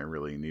it when I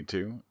really need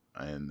to.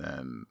 And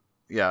then,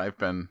 yeah, I've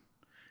been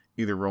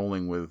either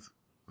rolling with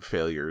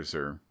failures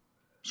or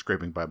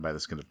scraping by the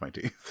skin of my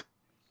teeth.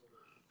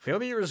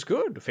 Failure is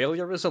good.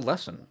 Failure is a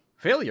lesson.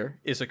 Failure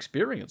is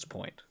experience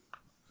point.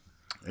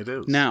 It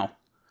is. Now,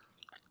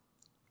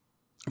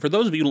 for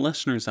those of you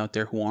listeners out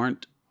there who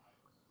aren't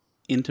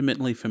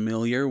intimately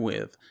familiar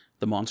with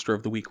the Monster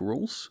of the Week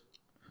rules,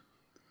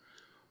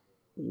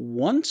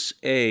 once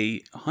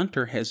a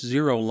hunter has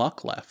 0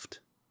 luck left,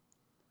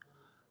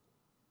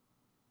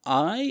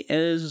 I,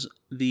 as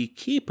the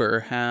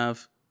keeper,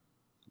 have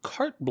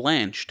carte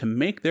blanche to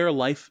make their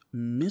life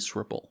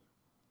miserable.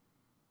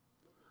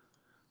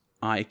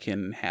 I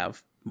can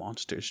have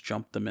monsters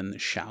jump them in the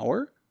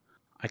shower.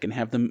 I can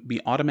have them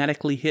be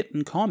automatically hit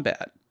in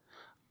combat.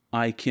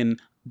 I can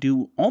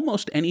do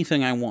almost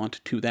anything I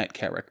want to that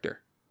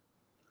character.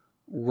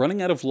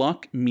 Running out of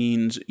luck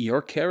means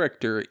your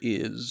character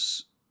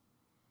is...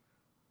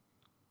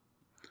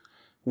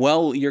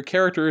 Well, your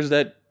character is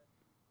that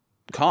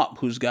cop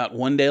who's got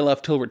 1 day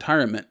left till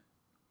retirement,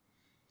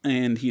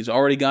 and he's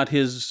already got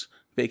his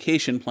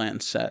vacation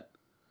plan set.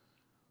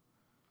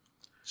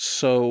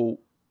 So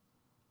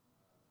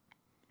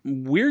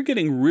we're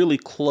getting really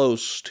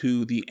close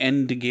to the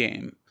end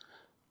game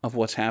of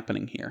what's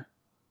happening here.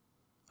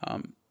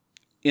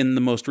 In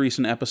the most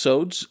recent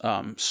episodes,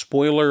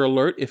 spoiler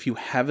alert if you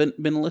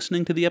haven't been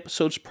listening to the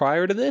episodes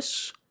prior to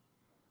this,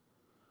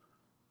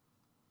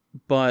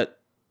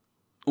 but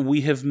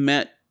we have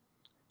met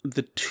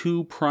the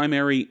 2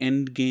 primary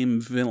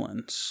endgame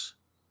villains.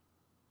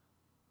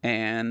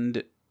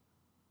 And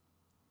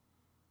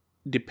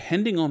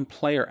depending on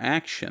player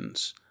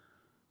actions,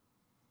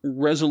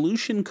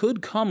 resolution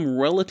could come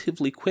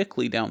relatively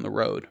quickly down the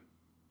road.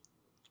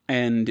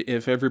 And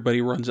if everybody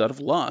runs out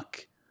of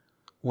luck,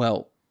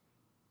 well,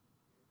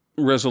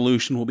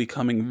 resolution will be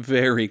coming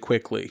very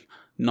quickly,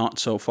 not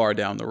so far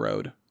down the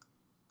road.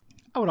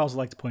 I would also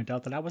like to point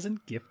out that I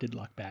wasn't gifted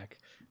luck back,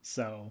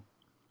 so...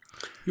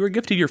 You were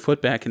gifted your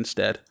foot back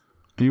instead.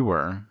 You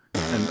were.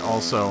 And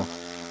also,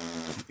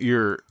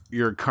 your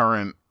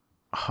current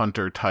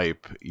hunter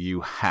type, you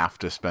have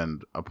to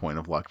spend a point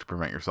of luck to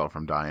prevent yourself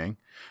from dying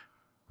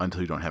until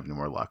you don't have any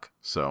more luck.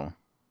 So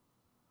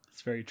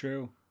It's very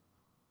true.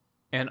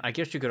 And I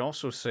guess you could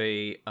also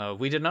say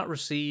we did not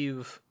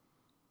receive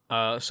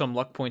some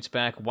luck points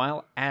back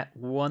while at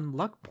 1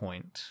 luck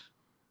point.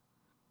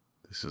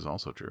 this is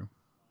also true.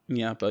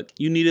 Yeah, but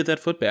you needed that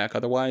foot back,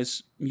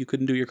 otherwise you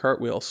couldn't do your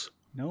cartwheels.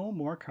 No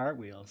more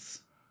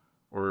cartwheels.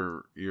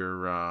 Or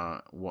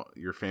your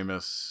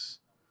famous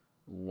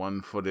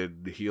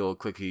 1-footed heel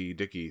clicky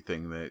dicky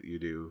thing that you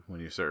do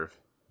when you surf.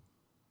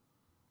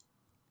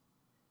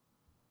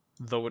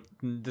 Though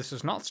this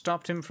has not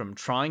stopped him from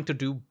trying to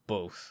do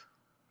both.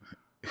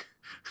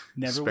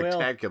 Never will.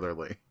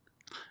 Spectacularly.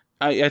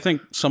 I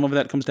think some of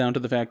that comes down to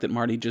the fact that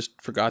Marty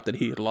just forgot that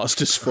he had lost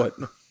his foot.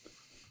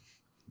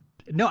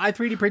 No, I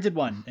 3D printed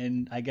one,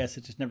 and I guess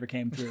it just never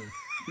came through.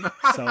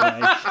 So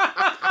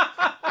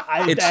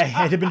it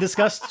had been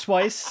discussed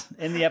twice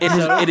in the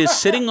episode. It is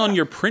sitting on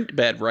your print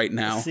bed right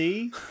now.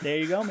 See? There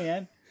you go,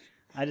 man.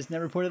 I just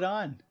never put it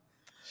on.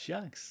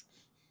 Shucks.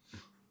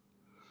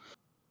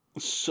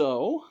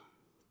 So,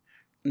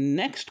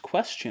 next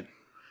question.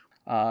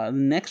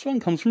 Next one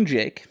comes from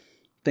Jake.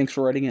 Thanks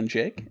for writing in,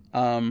 Jake.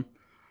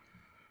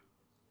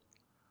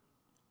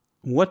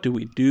 What do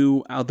we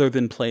do other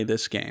than play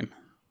this game?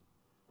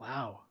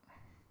 Wow.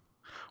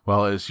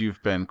 Well, as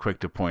you've been quick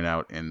to point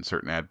out in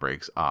certain ad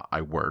breaks,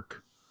 I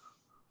work.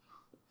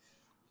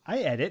 I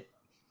edit.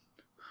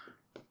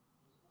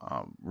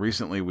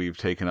 Recently, we've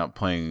taken up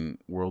playing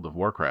World of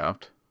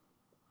Warcraft.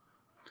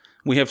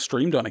 We have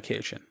streamed on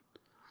occasion.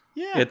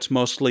 Yeah. It's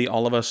mostly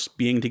all of us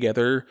being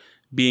together,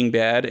 being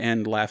bad,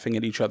 and laughing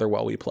at each other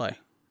while we play.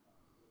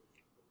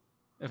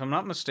 If I'm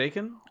not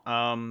mistaken,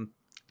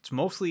 it's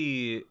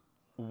mostly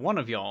one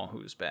of y'all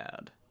who's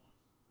bad.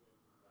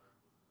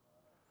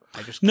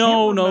 I just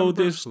No,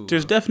 can't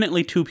there's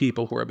definitely 2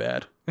 people who are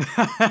bad.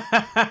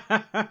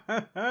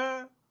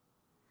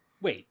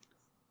 Wait.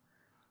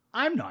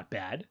 I'm not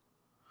bad.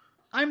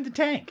 I'm the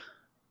tank.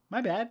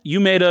 My bad. You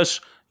made us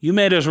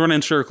run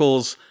in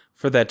circles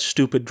for that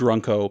stupid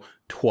drunko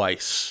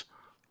twice.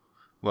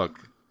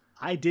 Look,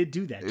 I did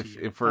do that to you.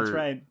 if we're That's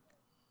right.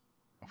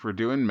 if we're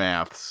doing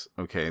maths,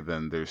 okay,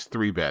 then there's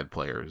 3 bad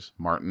players: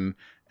 Martin,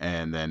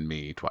 and then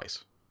me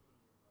twice.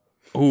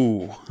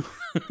 Ooh.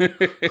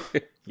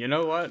 You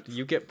know what?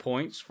 You get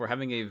points for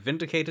having a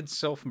vindicated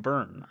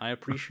self-burn. I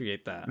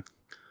appreciate that.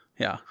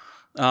 Yeah.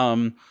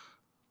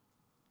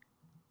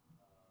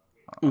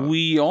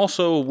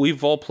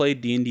 we've all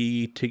played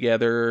D&D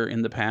together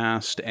in the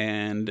past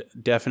and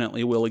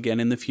definitely will again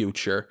in the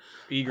future.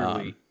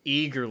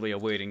 Eagerly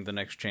awaiting the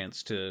next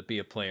chance to be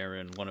a player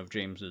in one of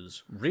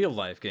James's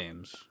real-life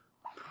games.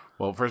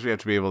 Well, first we have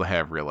to be able to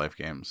have real-life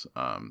games.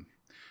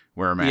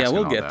 Wear a mask. Yeah,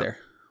 we'll and all get that. there.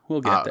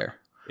 We'll get there.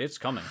 It's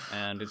coming,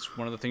 and it's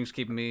one of the things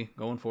keeping me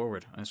going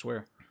forward, I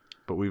swear.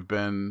 But we've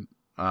been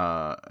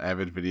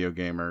avid video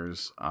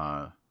gamers.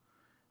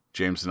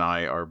 James and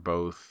I are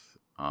both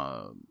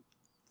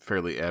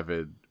fairly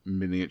avid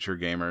miniature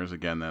gamers.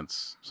 Again,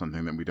 that's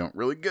something that we don't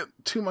really get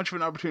too much of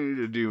an opportunity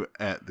to do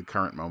at the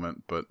current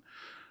moment, but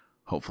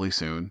hopefully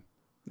soon.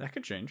 That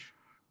could change.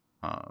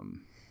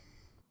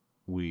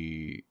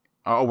 We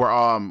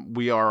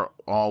are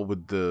all,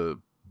 with the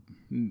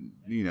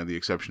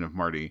exception of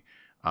Marty,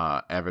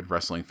 avid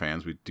wrestling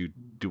fans. We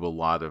do a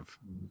lot of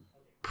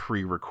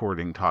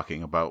pre-recording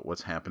talking about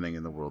what's happening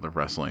in the world of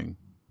wrestling.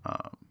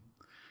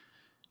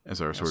 As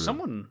our sort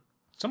of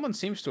someone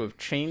seems to have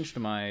changed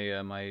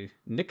my my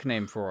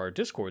nickname for our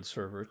Discord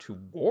server to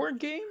War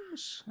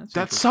Games.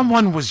 That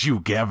someone was you,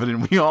 Gavin,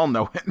 and we all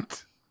know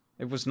it.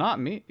 It was not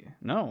me.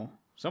 No,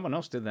 someone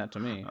else did that to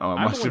me. Oh,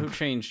 I'm the one who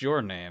changed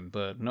your name,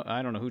 but no,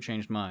 I don't know who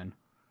changed mine.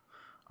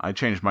 I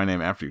changed my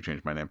name after you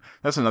changed my name.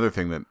 That's another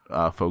thing that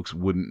folks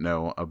wouldn't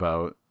know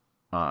about,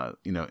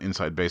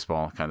 inside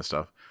baseball kind of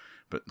stuff.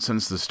 But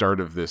since the start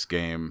of this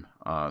game,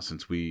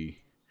 since we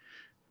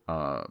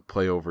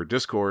play over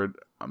Discord,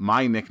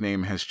 my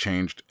nickname has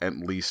changed at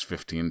least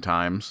 15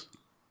 times.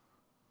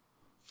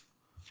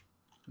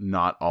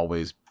 Not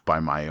always by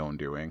my own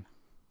doing.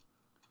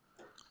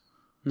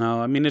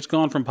 No, I mean, it's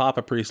gone from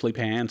Papa Priestley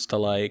Pants to,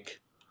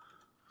 like,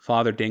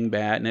 Father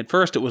Dingbat. And at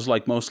first it was,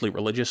 like, mostly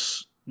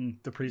religious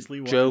the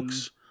Priestley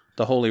jokes.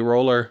 The Holy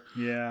Roller.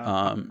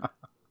 Yeah.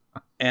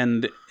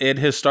 And it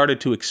has started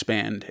to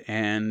expand.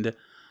 And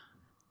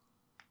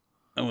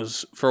it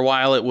was, for a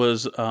while, it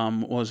was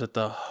it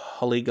the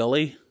Hully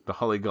Gully? The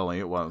Hully Gully,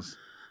 it was.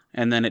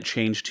 And then it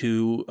changed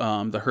to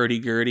the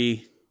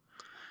Hurdy-Gurdy.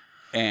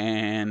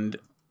 And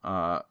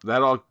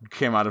that all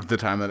came out of the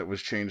time that it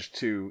was changed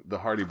to the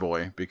Hardy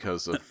Boy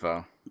because of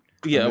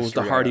it was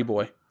the Hardy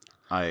Boy.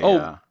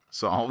 I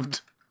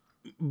solved.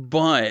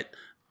 But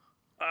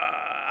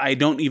I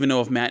don't even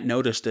know if Matt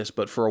noticed this,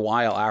 but for a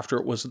while after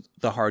it was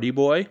the Hardy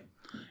Boy,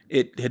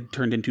 it had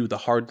turned into the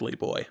Hardly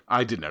Boy.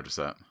 I did notice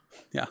that.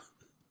 Yeah.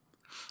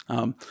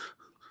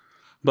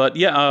 But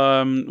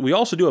yeah, we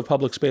also do have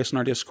public space in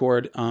our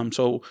Discord.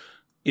 So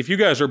if you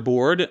guys are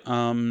bored,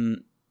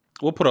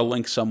 we'll put a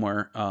link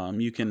somewhere.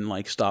 You can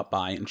like stop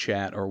by and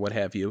chat or what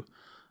have you.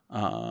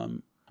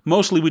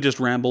 Mostly we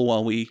just ramble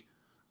while we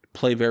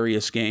play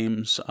various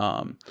games.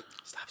 Stop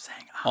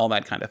saying all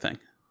that kind of thing.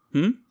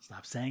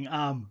 Stop saying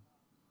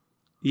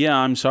Yeah,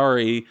 I'm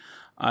sorry.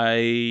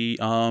 I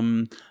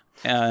am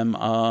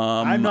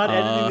I'm not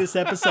editing this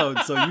episode,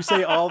 so you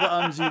say all the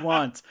ums you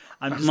want.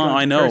 I'm just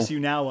going to curse you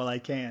now while I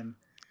can.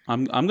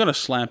 I'm gonna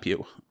slap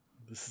you.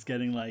 This is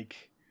getting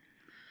like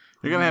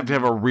you're gonna have to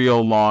have a real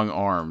long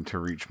arm to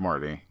reach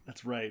Marty.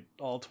 That's right.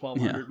 All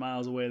 1,200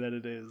 miles away that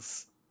it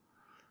is.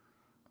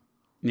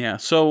 Yeah.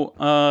 So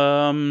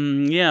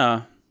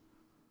yeah.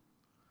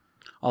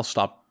 I'll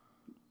stop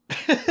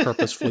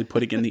purposefully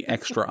putting in the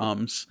extra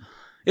ums.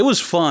 It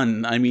was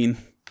fun. I mean,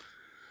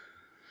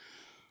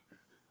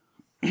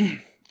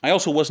 I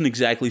also wasn't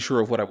exactly sure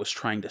of what I was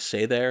trying to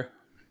say there.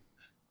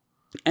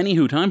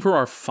 Anywho, time for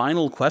our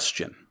final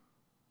question.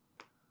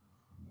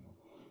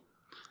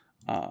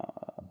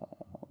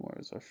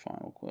 Where's our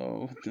final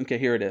quote? Okay,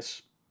 here it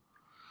is.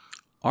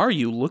 Are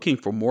you looking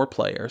for more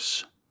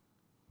players?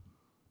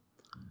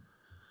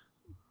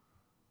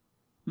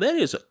 That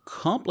is a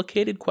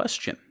complicated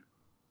question.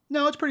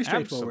 No, it's pretty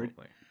straightforward.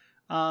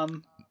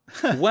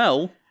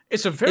 Well,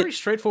 it's a very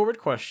straightforward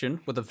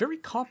question with a very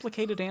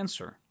complicated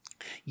answer.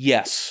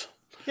 Yes.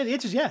 Yeah, the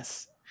answer is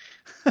yes.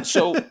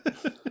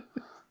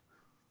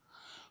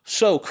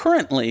 So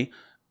currently,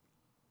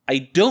 I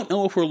don't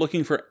know if we're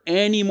looking for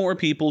any more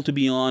people to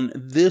be on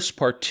this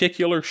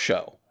particular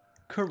show.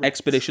 Correct.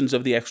 Expeditions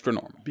of the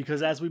Extranormal.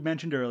 Because as we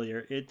mentioned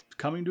earlier, it's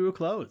coming to a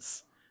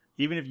close.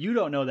 Even if you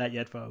don't know that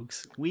yet,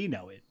 folks, we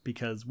know it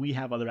because we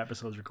have other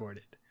episodes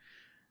recorded.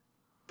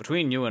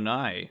 Between you and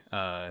I,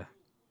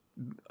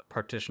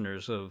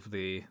 partitioners of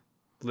the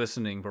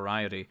listening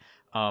variety,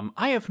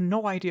 I have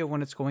no idea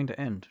when it's going to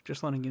end.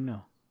 Just letting you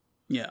know.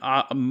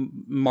 Yeah,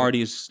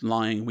 Marty's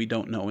lying. We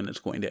don't know when it's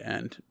going to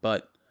end,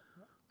 but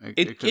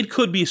it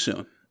could be soon.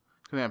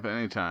 It could happen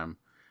anytime,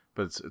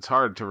 but it's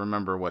hard to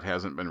remember what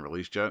hasn't been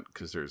released yet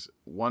because there's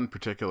one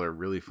particular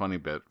really funny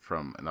bit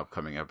from an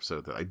upcoming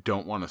episode that I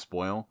don't want to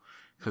spoil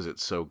because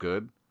it's so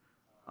good.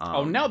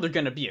 Now they're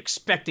going to be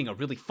expecting a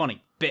really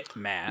funny bit,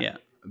 man. Yeah,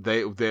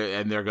 they're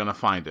going to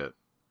find it.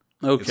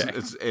 Okay,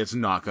 it's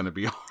not going to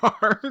be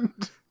hard.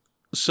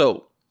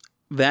 So,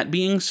 that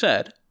being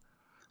said,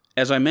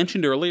 as I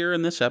mentioned earlier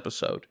in this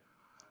episode,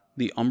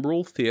 the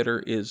Umbral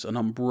Theater is an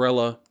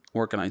umbrella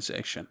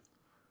organization.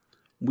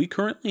 We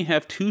currently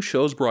have 2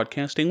 shows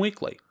broadcasting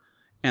weekly,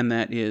 and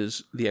that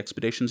is the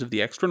Expeditions of the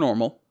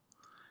Extranormal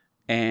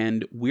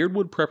and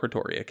Weirdwood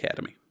Preparatory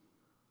Academy.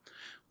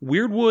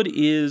 Weirdwood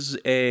is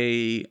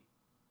a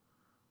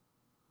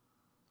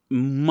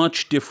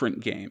much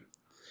different game.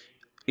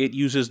 It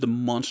uses the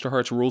Monster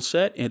Hearts rule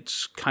set.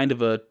 It's kind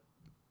of a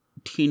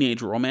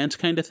teenage romance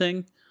kind of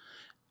thing.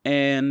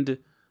 And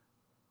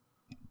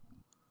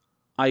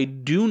I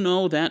do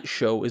know that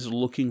show is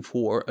looking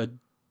for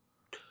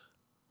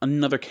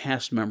another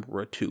cast member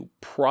or two.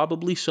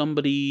 Probably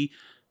somebody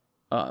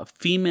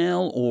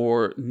female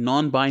or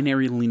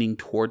non-binary leaning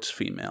towards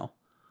female.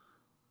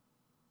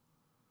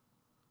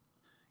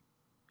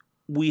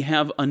 We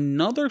have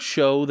another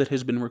show that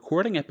has been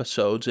recording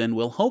episodes and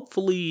will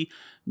hopefully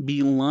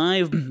be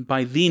live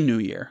by the new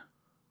year.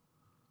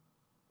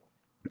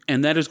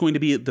 And that is going to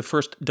be the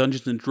first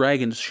Dungeons &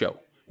 Dragons show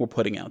we're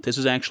putting out. This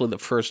is actually the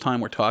first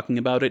time we're talking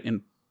about it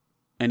in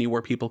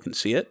anywhere people can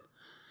see it.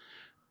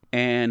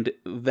 And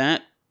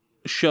that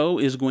show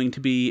is going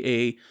to be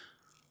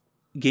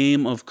a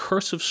game of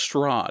Curse of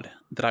Strahd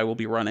that I will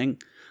be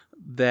running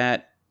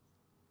that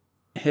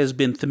has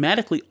been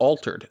thematically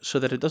altered so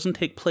that it doesn't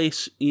take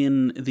place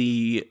in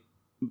the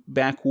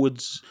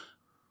backwoods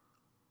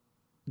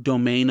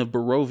domain of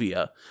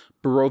Barovia.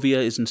 Barovia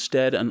is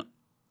instead a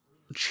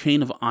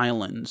chain of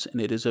islands,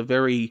 and it is a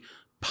very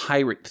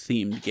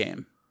pirate-themed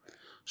game.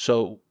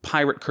 So,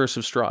 Pirate Curse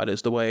of Strahd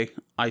is the way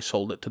I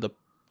sold it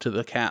to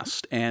the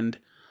cast, and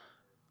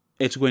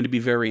it's going to be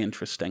very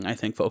interesting. I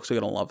think folks are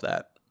going to love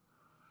that.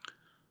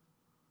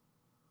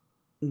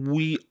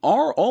 We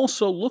are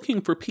also looking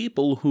for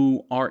people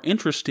who are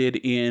interested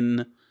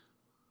in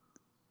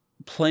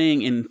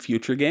playing in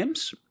future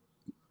games.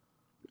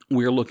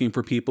 We're looking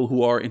for people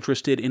who are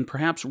interested in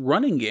perhaps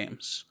running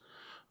games.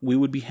 We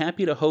would be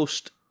happy to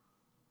host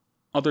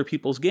other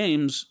people's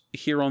games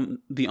here on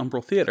the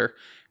Umbral Theater.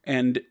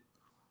 And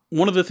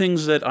one of the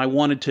things that I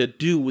wanted to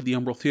do with the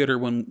Umbral Theater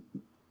when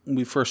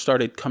we first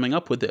started coming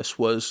up with this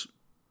was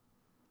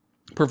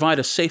provide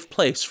a safe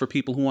place for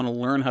people who want to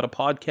learn how to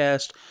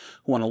podcast,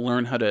 who want to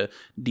learn how to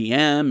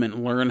DM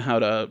and learn how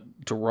to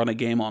run a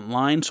game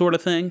online sort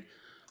of thing.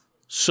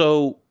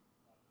 So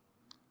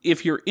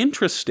if you're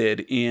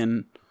interested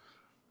in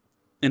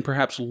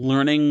perhaps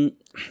learning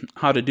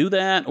how to do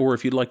that, or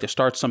if you'd like to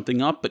start something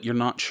up but you're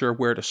not sure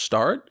where to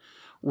start,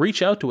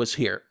 reach out to us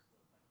here.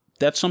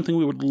 That's something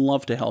we would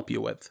love to help you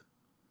with.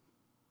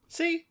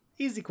 See?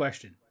 Easy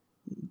question.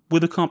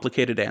 With a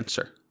complicated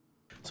answer.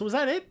 So was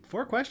that it?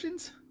 4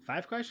 questions?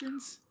 5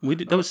 questions?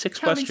 That was 6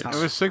 counting questions.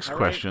 There was 6 All right.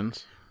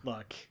 questions.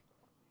 Look.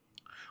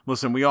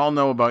 Listen, we all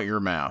know about your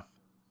math.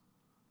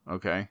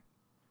 Okay?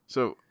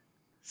 So,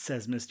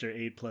 Says Mr.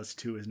 8 plus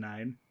 2 is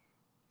 9.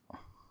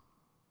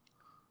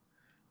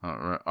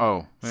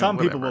 oh. Some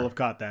people whatever. will have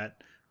caught that.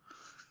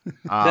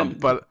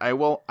 But I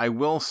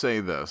will say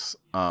this.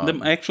 That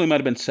actually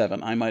might have been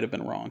 7. I might have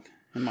been wrong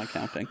in my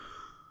counting.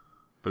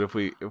 But if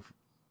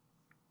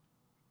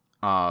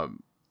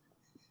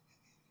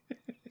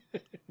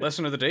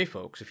Lesson of the day,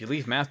 folks. If you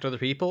leave math to other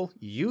people,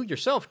 you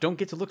yourself don't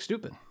get to look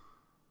stupid.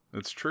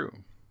 That's true.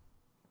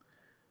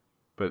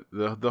 But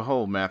the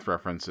whole math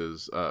reference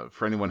is,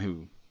 for anyone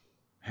who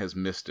has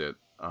missed it,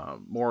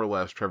 more or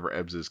less Trevor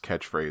Ebbs'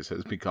 catchphrase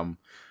has become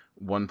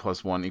 1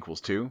 + 1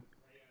 = 2.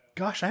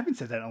 Gosh, I haven't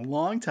said that in a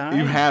long time.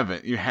 You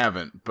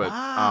haven't. But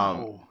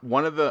Wow.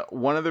 one of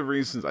the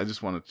reasons I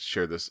just wanted to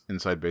share this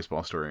inside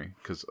baseball story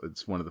because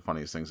it's one of the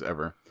funniest things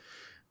ever.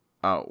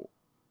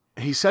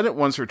 He said it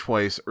once or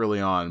twice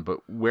early on, but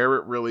where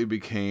it really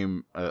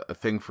became a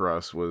thing for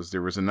us was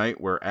there was a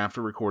night where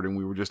after recording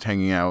we were just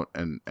hanging out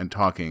and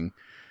talking,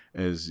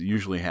 as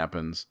usually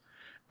happens,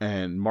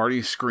 and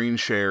Marty screen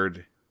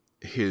shared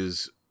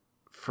his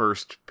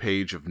first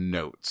page of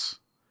notes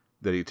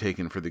that he'd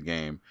taken for the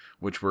game,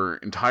 which were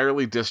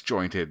entirely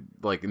disjointed,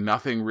 like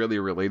nothing really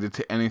related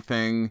to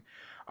anything.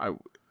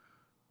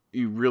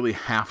 You really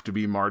have to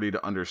be Marty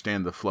to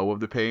understand the flow of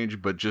the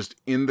page, but just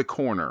in the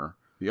corner,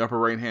 the upper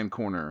right-hand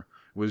corner,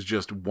 was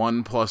just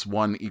 1 +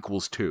 1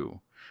 =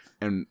 2.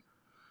 And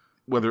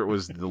whether it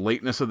was the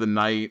lateness of the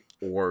night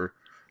or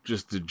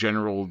just the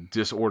general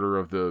disorder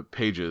of the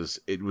pages,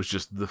 it was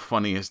just the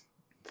funniest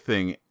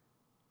thing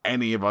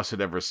any of us had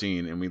ever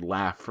seen, and we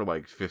laughed for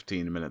like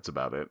 15 minutes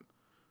about it.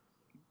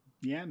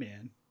 Yeah,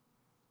 man.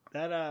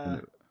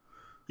 That,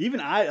 even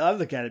I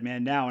look at it,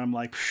 man, now, and I'm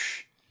like,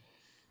 psh,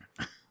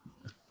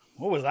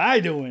 what was I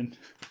doing?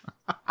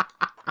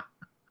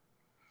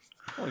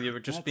 Well, you were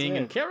just That's being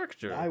in it.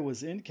 character. I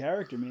was in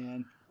character,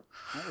 man.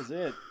 That was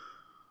it.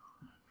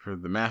 For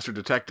the master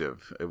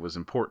detective, it was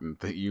important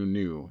that you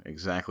knew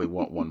exactly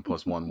what 1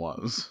 + 1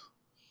 was.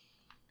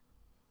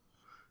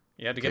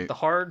 You had to get the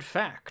hard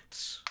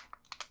facts.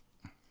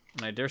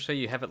 And I dare say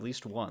you have at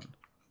least one.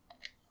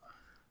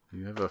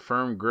 You have a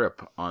firm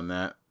grip on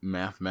that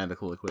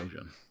mathematical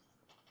equation.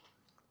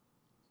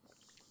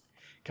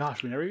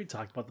 Gosh, we never even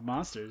talked about the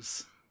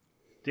monsters.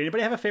 Did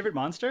anybody have a favorite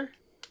monster?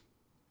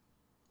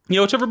 You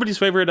know, what's everybody's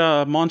favorite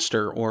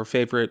monster or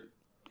favorite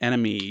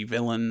enemy,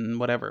 villain,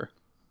 whatever?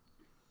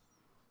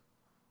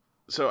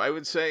 So I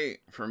would say,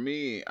 for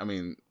me, I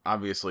mean,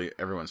 obviously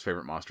everyone's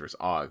favorite monster is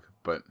Og,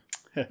 but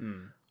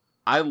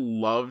I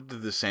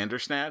loved the Sander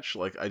Snatch.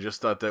 Like, I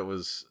just thought that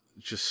was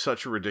just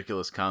such a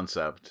ridiculous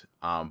concept,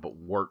 but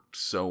worked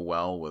so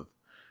well with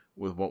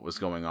what was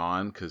going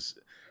on, because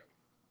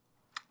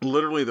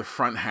literally the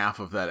front half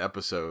of that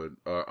episode,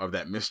 of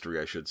that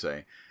mystery, I should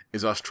say,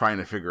 is us trying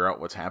to figure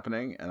out what's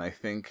happening. And I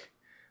think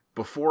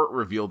before it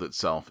revealed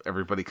itself,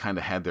 everybody kind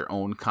of had their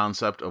own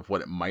concept of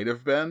what it might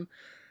have been,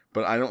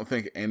 but I don't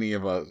think any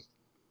of us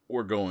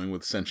were going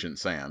with sentient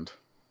sand.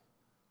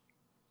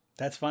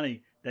 That's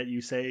funny that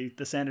you say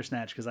the Sander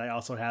Snatch, because I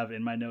also have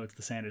in my notes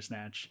the Sander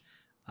Snatch.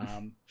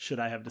 Should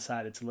I have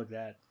decided to look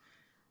at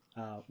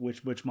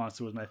which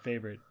monster was my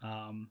favorite.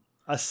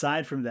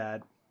 Aside from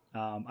that,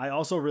 I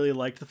also really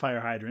liked the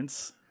fire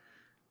hydrants,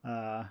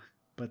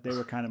 but they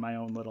were kind of my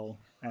own little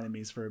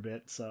enemies for a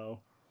bit, so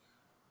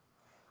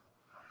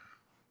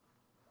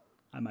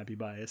I might be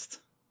biased.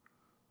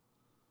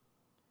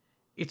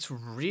 It's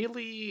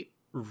really,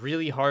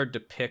 really hard to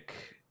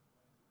pick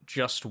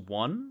just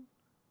one.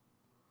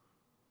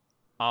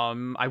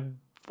 I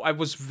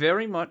was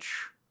very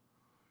much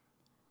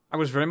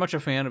a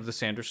fan of the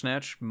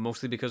Sandersnatch,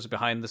 mostly because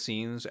behind the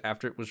scenes,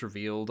 after it was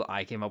revealed,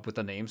 I came up with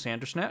the name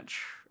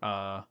Sandersnatch.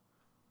 And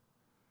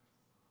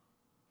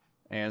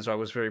so I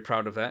was very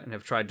proud of that, and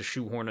have tried to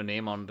shoehorn a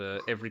name onto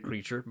every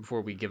creature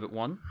before we give it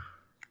one.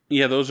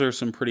 Yeah, those are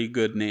some pretty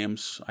good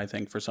names, I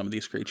think, for some of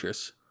these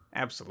creatures.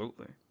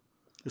 Absolutely.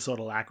 The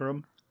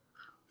Sodalacrum.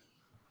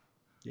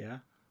 Yeah.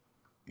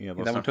 Yeah,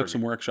 That one took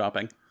some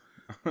workshopping.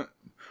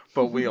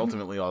 But we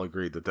ultimately all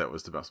agreed that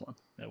was the best one.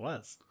 It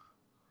was.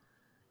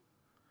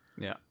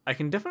 Yeah, I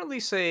can definitely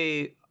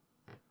say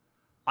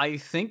I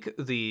think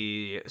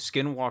the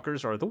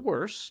Skinwalkers are the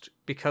worst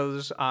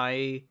because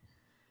I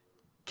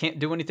can't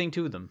do anything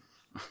to them.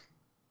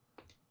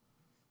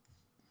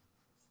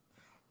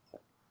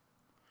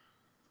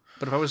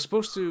 But if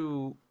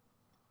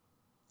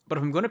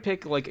I'm going to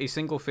pick like a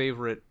single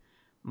favorite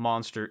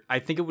monster, I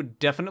think it would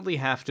definitely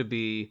have to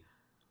be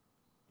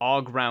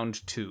Og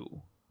Round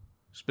 2,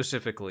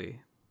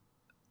 specifically.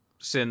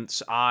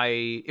 Since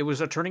it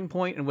was a turning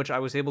point in which I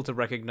was able to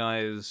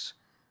recognize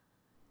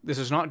this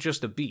is not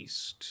just a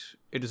beast,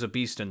 it is a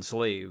beast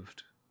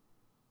enslaved.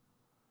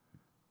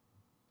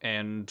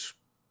 And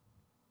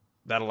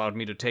that allowed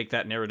me to take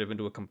that narrative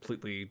into a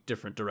completely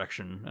different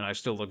direction, and I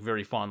still look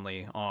very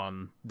fondly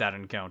on that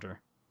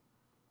encounter.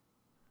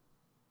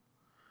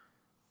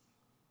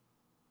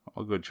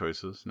 All good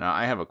choices. Now,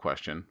 I have a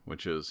question,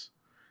 which is,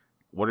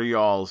 what are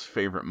y'all's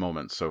favorite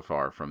moments so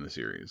far from the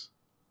series?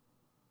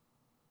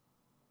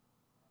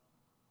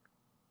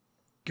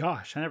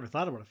 Gosh, I never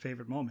thought about a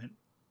favorite moment.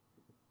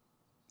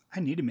 I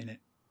need a minute.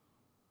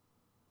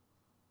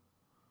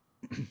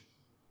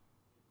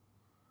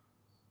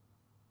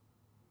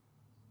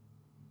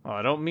 Well,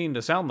 I don't mean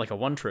to sound like a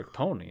one-trick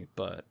pony,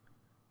 but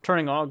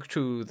turning Og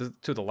to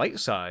the light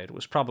side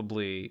was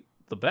probably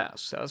the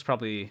best. That was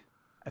probably,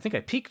 I think I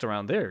peaked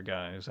around there,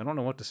 guys. I don't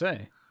know what to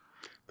say.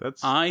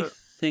 I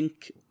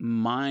think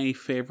my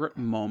favorite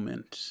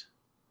moment.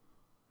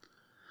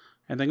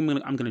 I think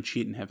I'm gonna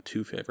cheat and have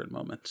two favorite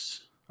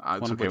moments.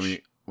 It's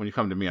okay. When you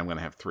come to me, I'm going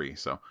to have three.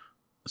 So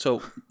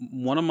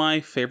one of my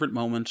favorite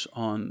moments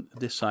on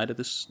this side of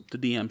the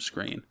DM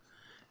screen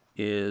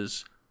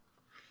is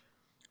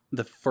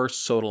the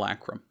first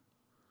Sodalacrum.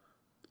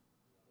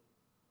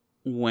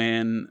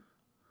 When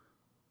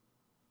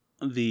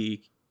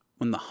the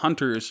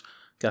hunters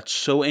got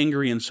so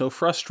angry and so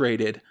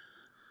frustrated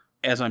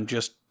as I'm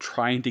just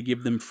trying to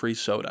give them free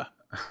soda.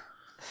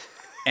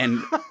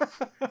 And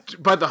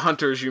by the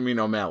hunters, you mean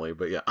O'Malley,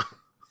 but yeah.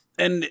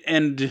 And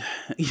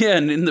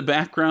in the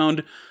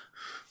background,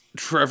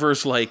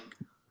 Trevor's like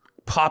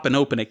popping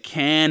open a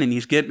can and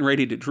he's getting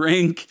ready to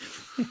drink.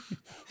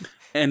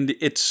 And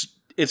it's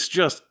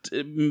just,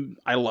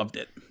 I loved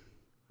it.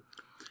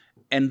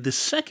 And the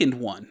second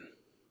one,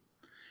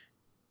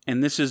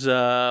 and this is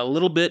a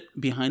little bit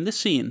behind the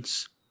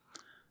scenes,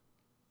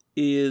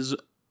 is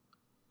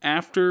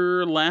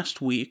after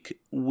last week,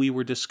 we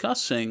were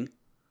discussing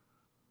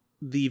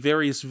the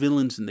various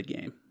villains in the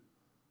game.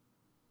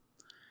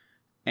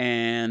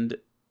 And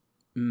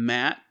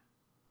Matt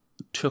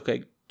took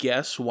a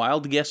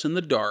wild guess in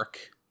the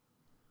dark,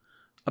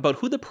 about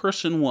who the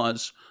person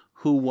was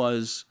who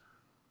was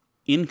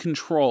in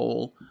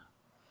control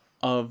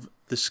of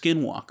the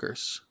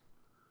Skinwalkers.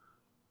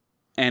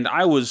 And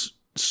I was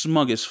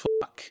smug as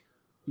fuck,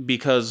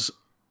 because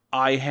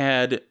I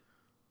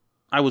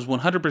was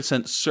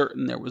 100%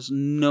 certain there was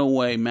no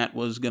way Matt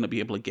was going to be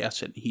able to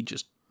guess it.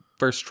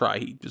 First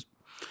try,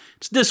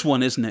 it's this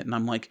one, isn't it? And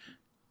I'm like,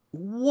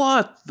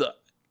 what the...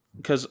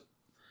 Because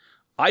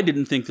I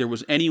didn't think there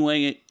was any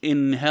way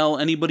in hell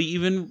anybody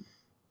even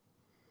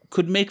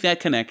could make that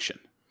connection.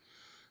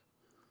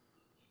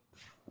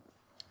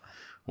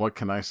 What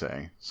can I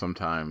say?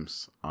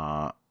 Sometimes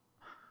I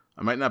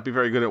might not be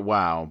very good at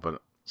WoW,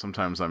 but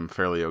sometimes I'm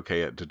fairly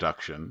okay at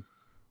deduction.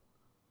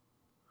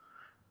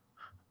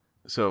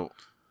 So,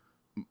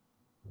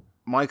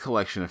 my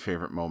collection of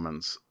favorite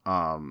moments,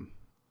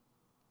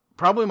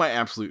 probably my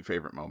absolute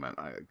favorite moment,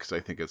 because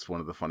I think it's one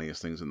of the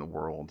funniest things in the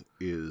world,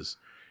 is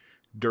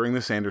during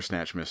the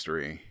Sandersnatch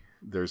mystery,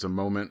 there's a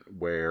moment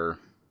where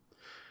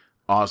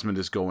Osmond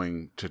is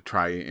going to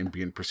try and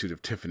be in pursuit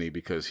of Tiffany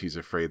because he's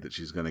afraid that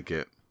she's going to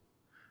get,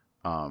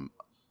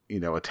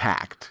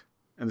 attacked.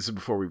 And this is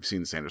before we've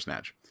seen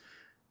Sandersnatch.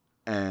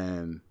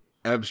 And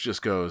Ebbs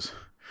just goes,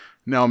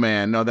 "No,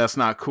 man, no, that's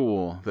not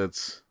cool.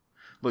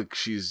 Look,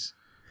 she's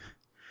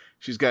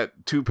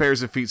got 2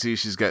 pairs of feetsies.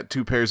 She's got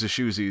 2 pairs of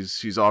shoesies.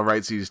 She's all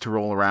rightsies to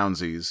roll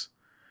aroundsies."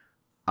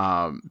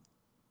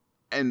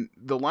 And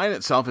the line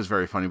itself is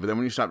very funny, but then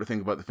when you stop to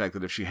think about the fact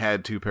that if she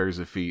had 2 pairs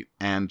of feet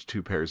and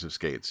 2 pairs of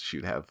skates,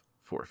 she'd have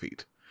 4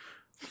 feet.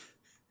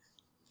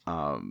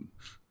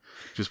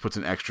 Just puts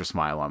an extra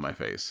smile on my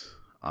face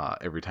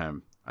every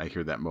time I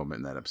hear that moment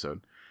in that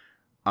episode.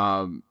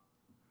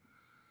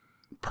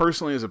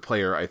 Personally, as a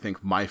player, I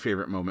think my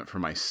favorite moment for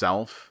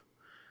myself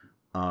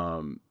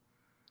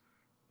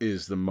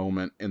is the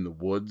moment in the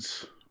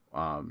woods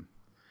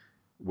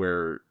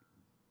where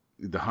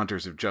the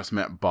hunters have just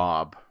met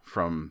Bob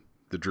from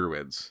the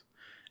Druids,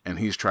 and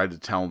he's tried to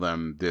tell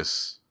them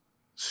this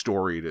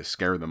story to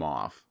scare them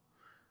off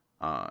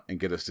and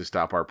get us to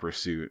stop our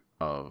pursuit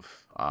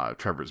of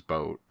Trevor's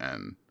boat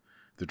and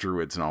the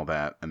Druids and all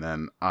that. And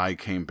then I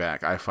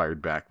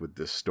fired back with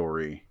this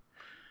story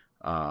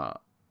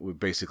with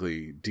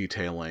basically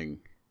detailing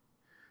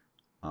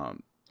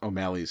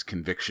O'Malley's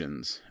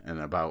convictions and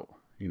about,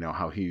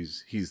 how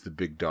he's the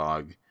big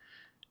dog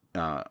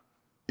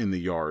in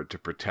the yard to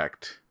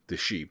protect the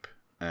sheep.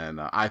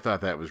 And I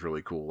thought that was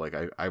really cool. Like,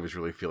 I was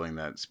really feeling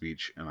that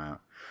speech, and I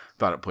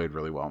thought it played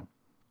really well.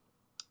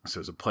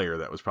 So as a player,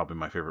 that was probably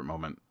my favorite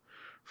moment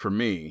for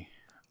me.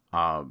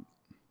 The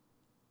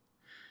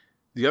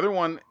other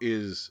one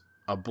is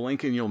a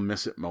blink and you'll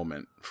miss it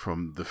moment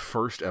from the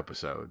first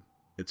episode.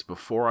 It's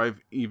before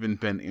I've even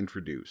been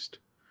introduced.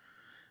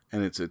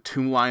 And it's a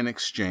 2-line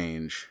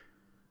exchange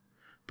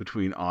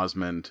between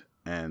Osmond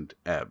and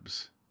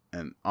Ebbs.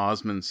 And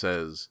Osmond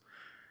says,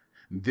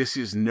 "This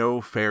is no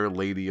fair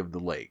lady of the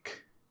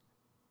lake."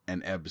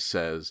 And Ebbs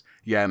says,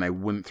 "Yeah, and I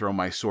wouldn't throw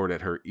my sword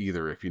at her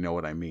either, if you know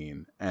what I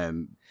mean."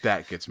 And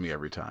that gets me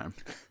every time.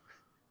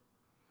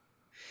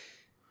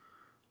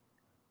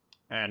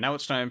 And now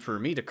it's time for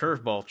me to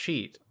curveball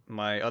cheat.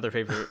 My other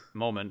favorite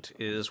moment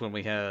is when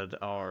we had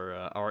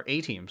our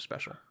A-Team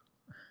special.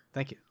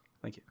 Thank you.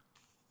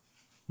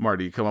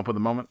 Marty, you come up with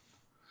a moment?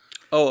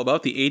 Oh,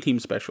 about the A-Team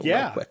special.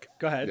 Yeah, real quick.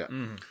 go ahead. Yeah.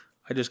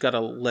 I just got to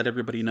let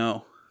everybody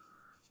know.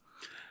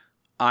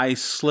 I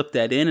slipped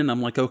that in, and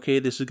I'm like, okay,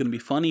 this is going to be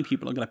funny.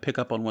 People are going to pick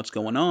up on what's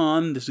going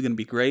on. This is going to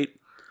be great.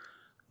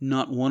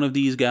 Not one of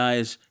these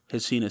guys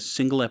has seen a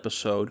single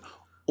episode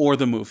or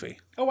the movie.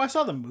 Oh, I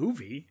saw the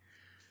movie.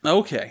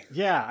 Okay.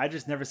 Yeah, I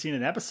just never seen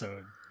an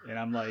episode. And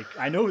I'm like,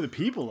 I know who the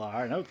people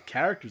are, I know who the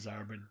characters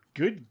are, but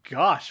good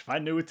gosh, if I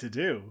knew what to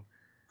do.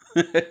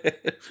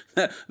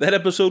 That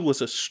episode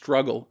was a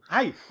struggle.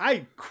 I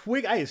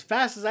as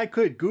fast as I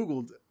could,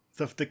 Googled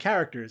the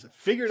characters,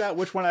 figured out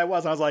which one I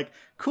was, and I was like,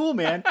 cool,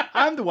 man,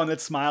 I'm the one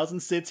that smiles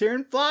and sits here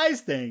and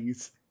flies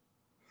things.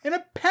 And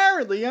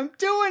apparently I'm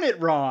doing it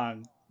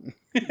wrong.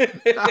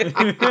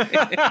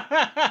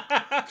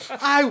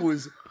 I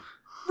was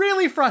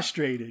really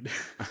frustrated.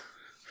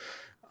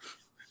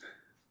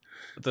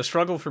 The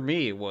struggle for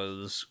me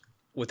was,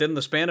 within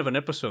the span of an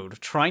episode,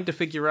 trying to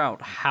figure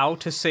out how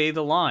to say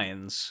the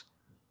lines,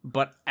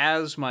 but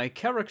as my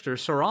character,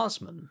 Sir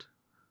Osmond.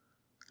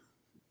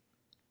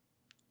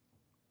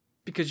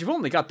 Because you've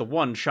only got the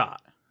one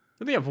shot.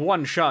 You only have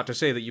one shot to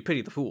say that you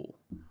pity the fool.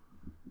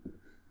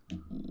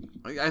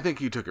 I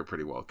think you took it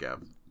pretty well,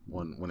 Gav,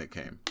 when it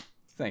came.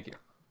 Thank you.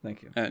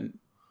 And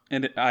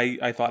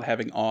I thought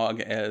having Og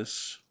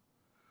as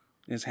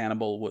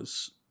Hannibal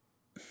was...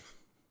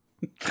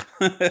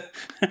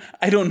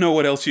 I don't know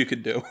what else you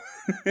could do.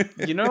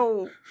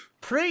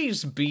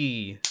 Praise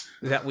be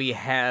that we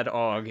had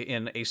Og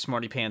in a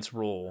smarty pants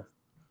role.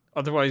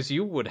 Otherwise,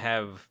 you would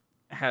have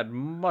had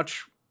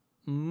much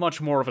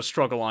more of a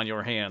struggle on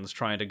your hands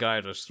trying to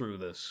guide us through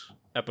this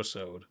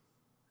episode.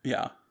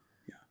 Yeah.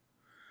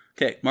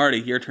 Okay, Marty,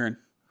 your turn.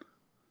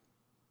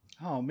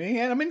 Oh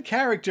man, I'm in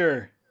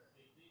character.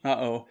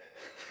 Uh-oh.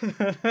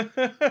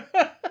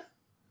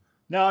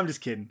 No, I'm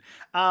just kidding.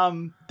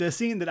 The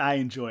scene that I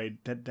enjoyed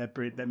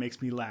that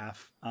makes me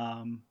laugh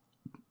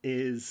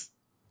is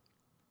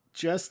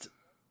just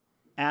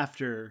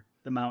after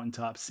the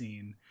mountaintop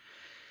scene.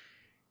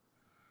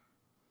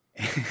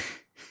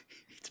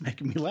 It's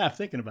making me laugh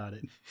thinking about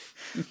it.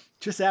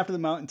 Just after the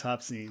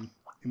mountaintop scene,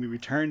 and we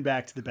return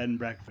back to the bed and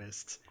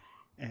breakfast,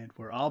 and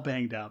we're all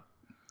banged up,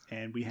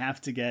 and we have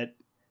to get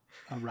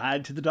a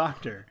ride to the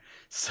doctor.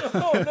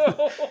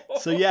 So,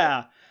 so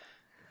yeah,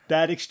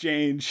 that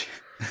exchange.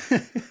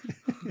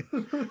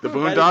 The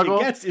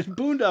boondoggle?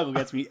 Boondoggle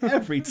gets me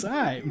every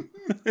time.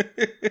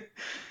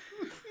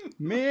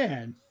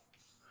 Man.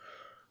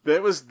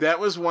 That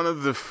was one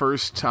of the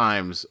first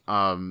times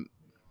that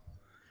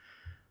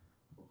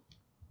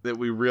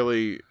we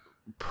really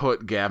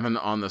put Gavin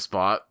on the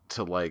spot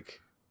to like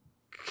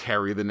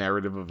carry the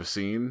narrative of a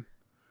scene,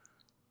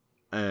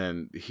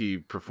 and he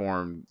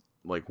performed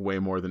like way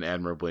more than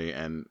admirably,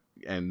 and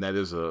and that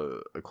is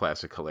a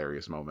classic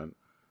hilarious moment.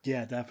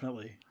 Yeah,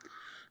 definitely.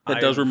 That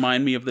does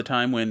remind me of the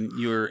time when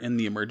you're in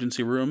the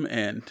emergency room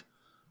and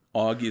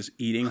Og is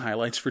eating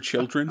highlights for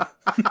children.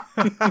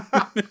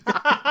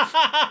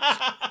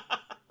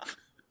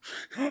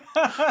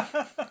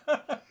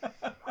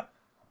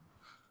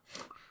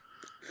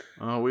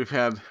 Oh, we've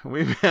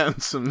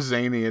had some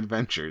zany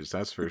adventures,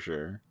 that's for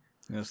sure.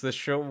 Yes, this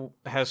show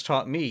has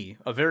taught me,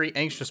 a very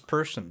anxious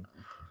person,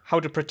 how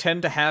to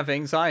pretend to have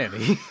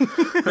anxiety.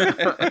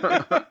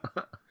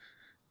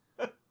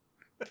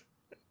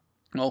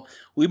 Well,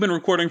 we've been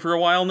recording for a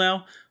while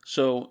now,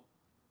 so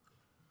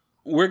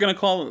we're going to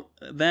call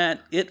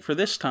that it for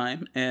this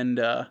time. And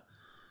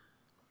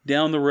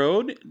down the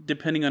road,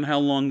 depending on how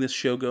long this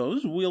show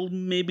goes, we'll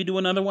maybe do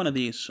another one of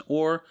these.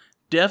 Or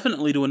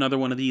definitely do another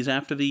one of these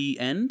after the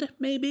end,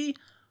 maybe?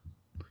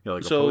 Yeah,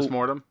 like a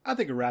postmortem? I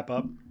think a wrap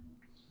up.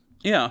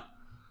 Yeah.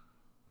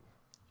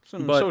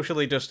 Some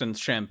socially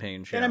distanced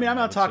champagne. And I mean, I'm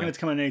not talking it's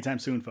coming anytime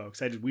soon,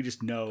 folks. We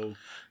just know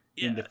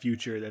in the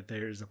future that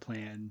there's a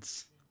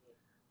plans.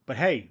 But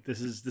hey,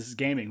 this is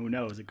gaming. Who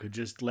knows? It could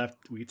just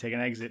we could take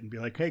an exit and be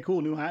like, hey,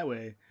 cool, new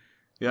highway.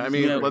 Yeah, I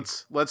mean,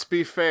 let's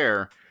be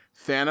fair.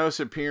 Thanos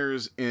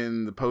appears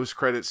in the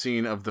post-credit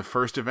scene of the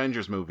first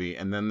Avengers movie,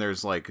 and then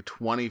there's like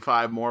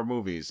 25 more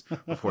movies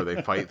before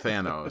they fight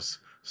Thanos.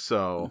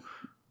 So,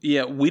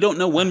 yeah, we don't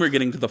know when we're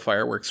getting to the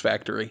fireworks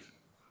factory.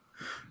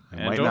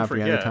 It might not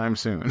be anytime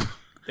soon.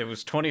 It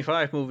was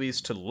 25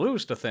 movies to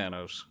lose to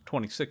Thanos,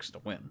 26 to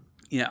win.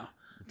 Yeah.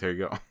 There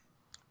you go.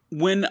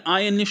 When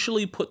I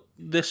initially put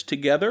this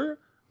together,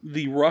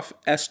 the rough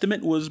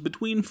estimate was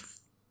between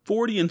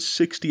 40 and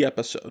 60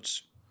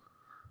 episodes.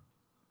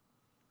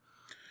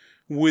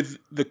 With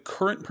the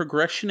current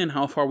progression and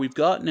how far we've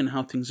gotten and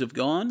how things have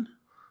gone,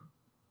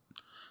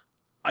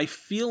 I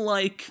feel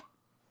like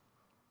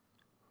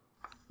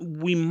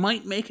we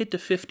might make it to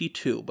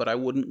 52, but I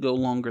wouldn't go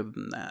longer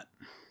than that.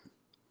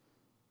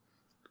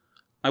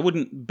 I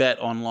wouldn't bet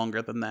on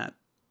longer than that,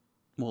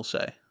 we'll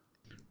say.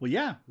 Well,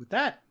 yeah, with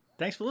that,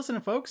 thanks for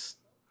listening, folks.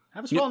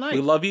 Have a swell night.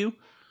 We love you.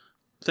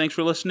 Thanks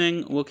for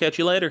listening. We'll catch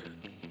you later.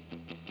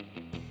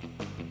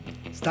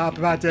 Stop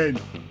batting.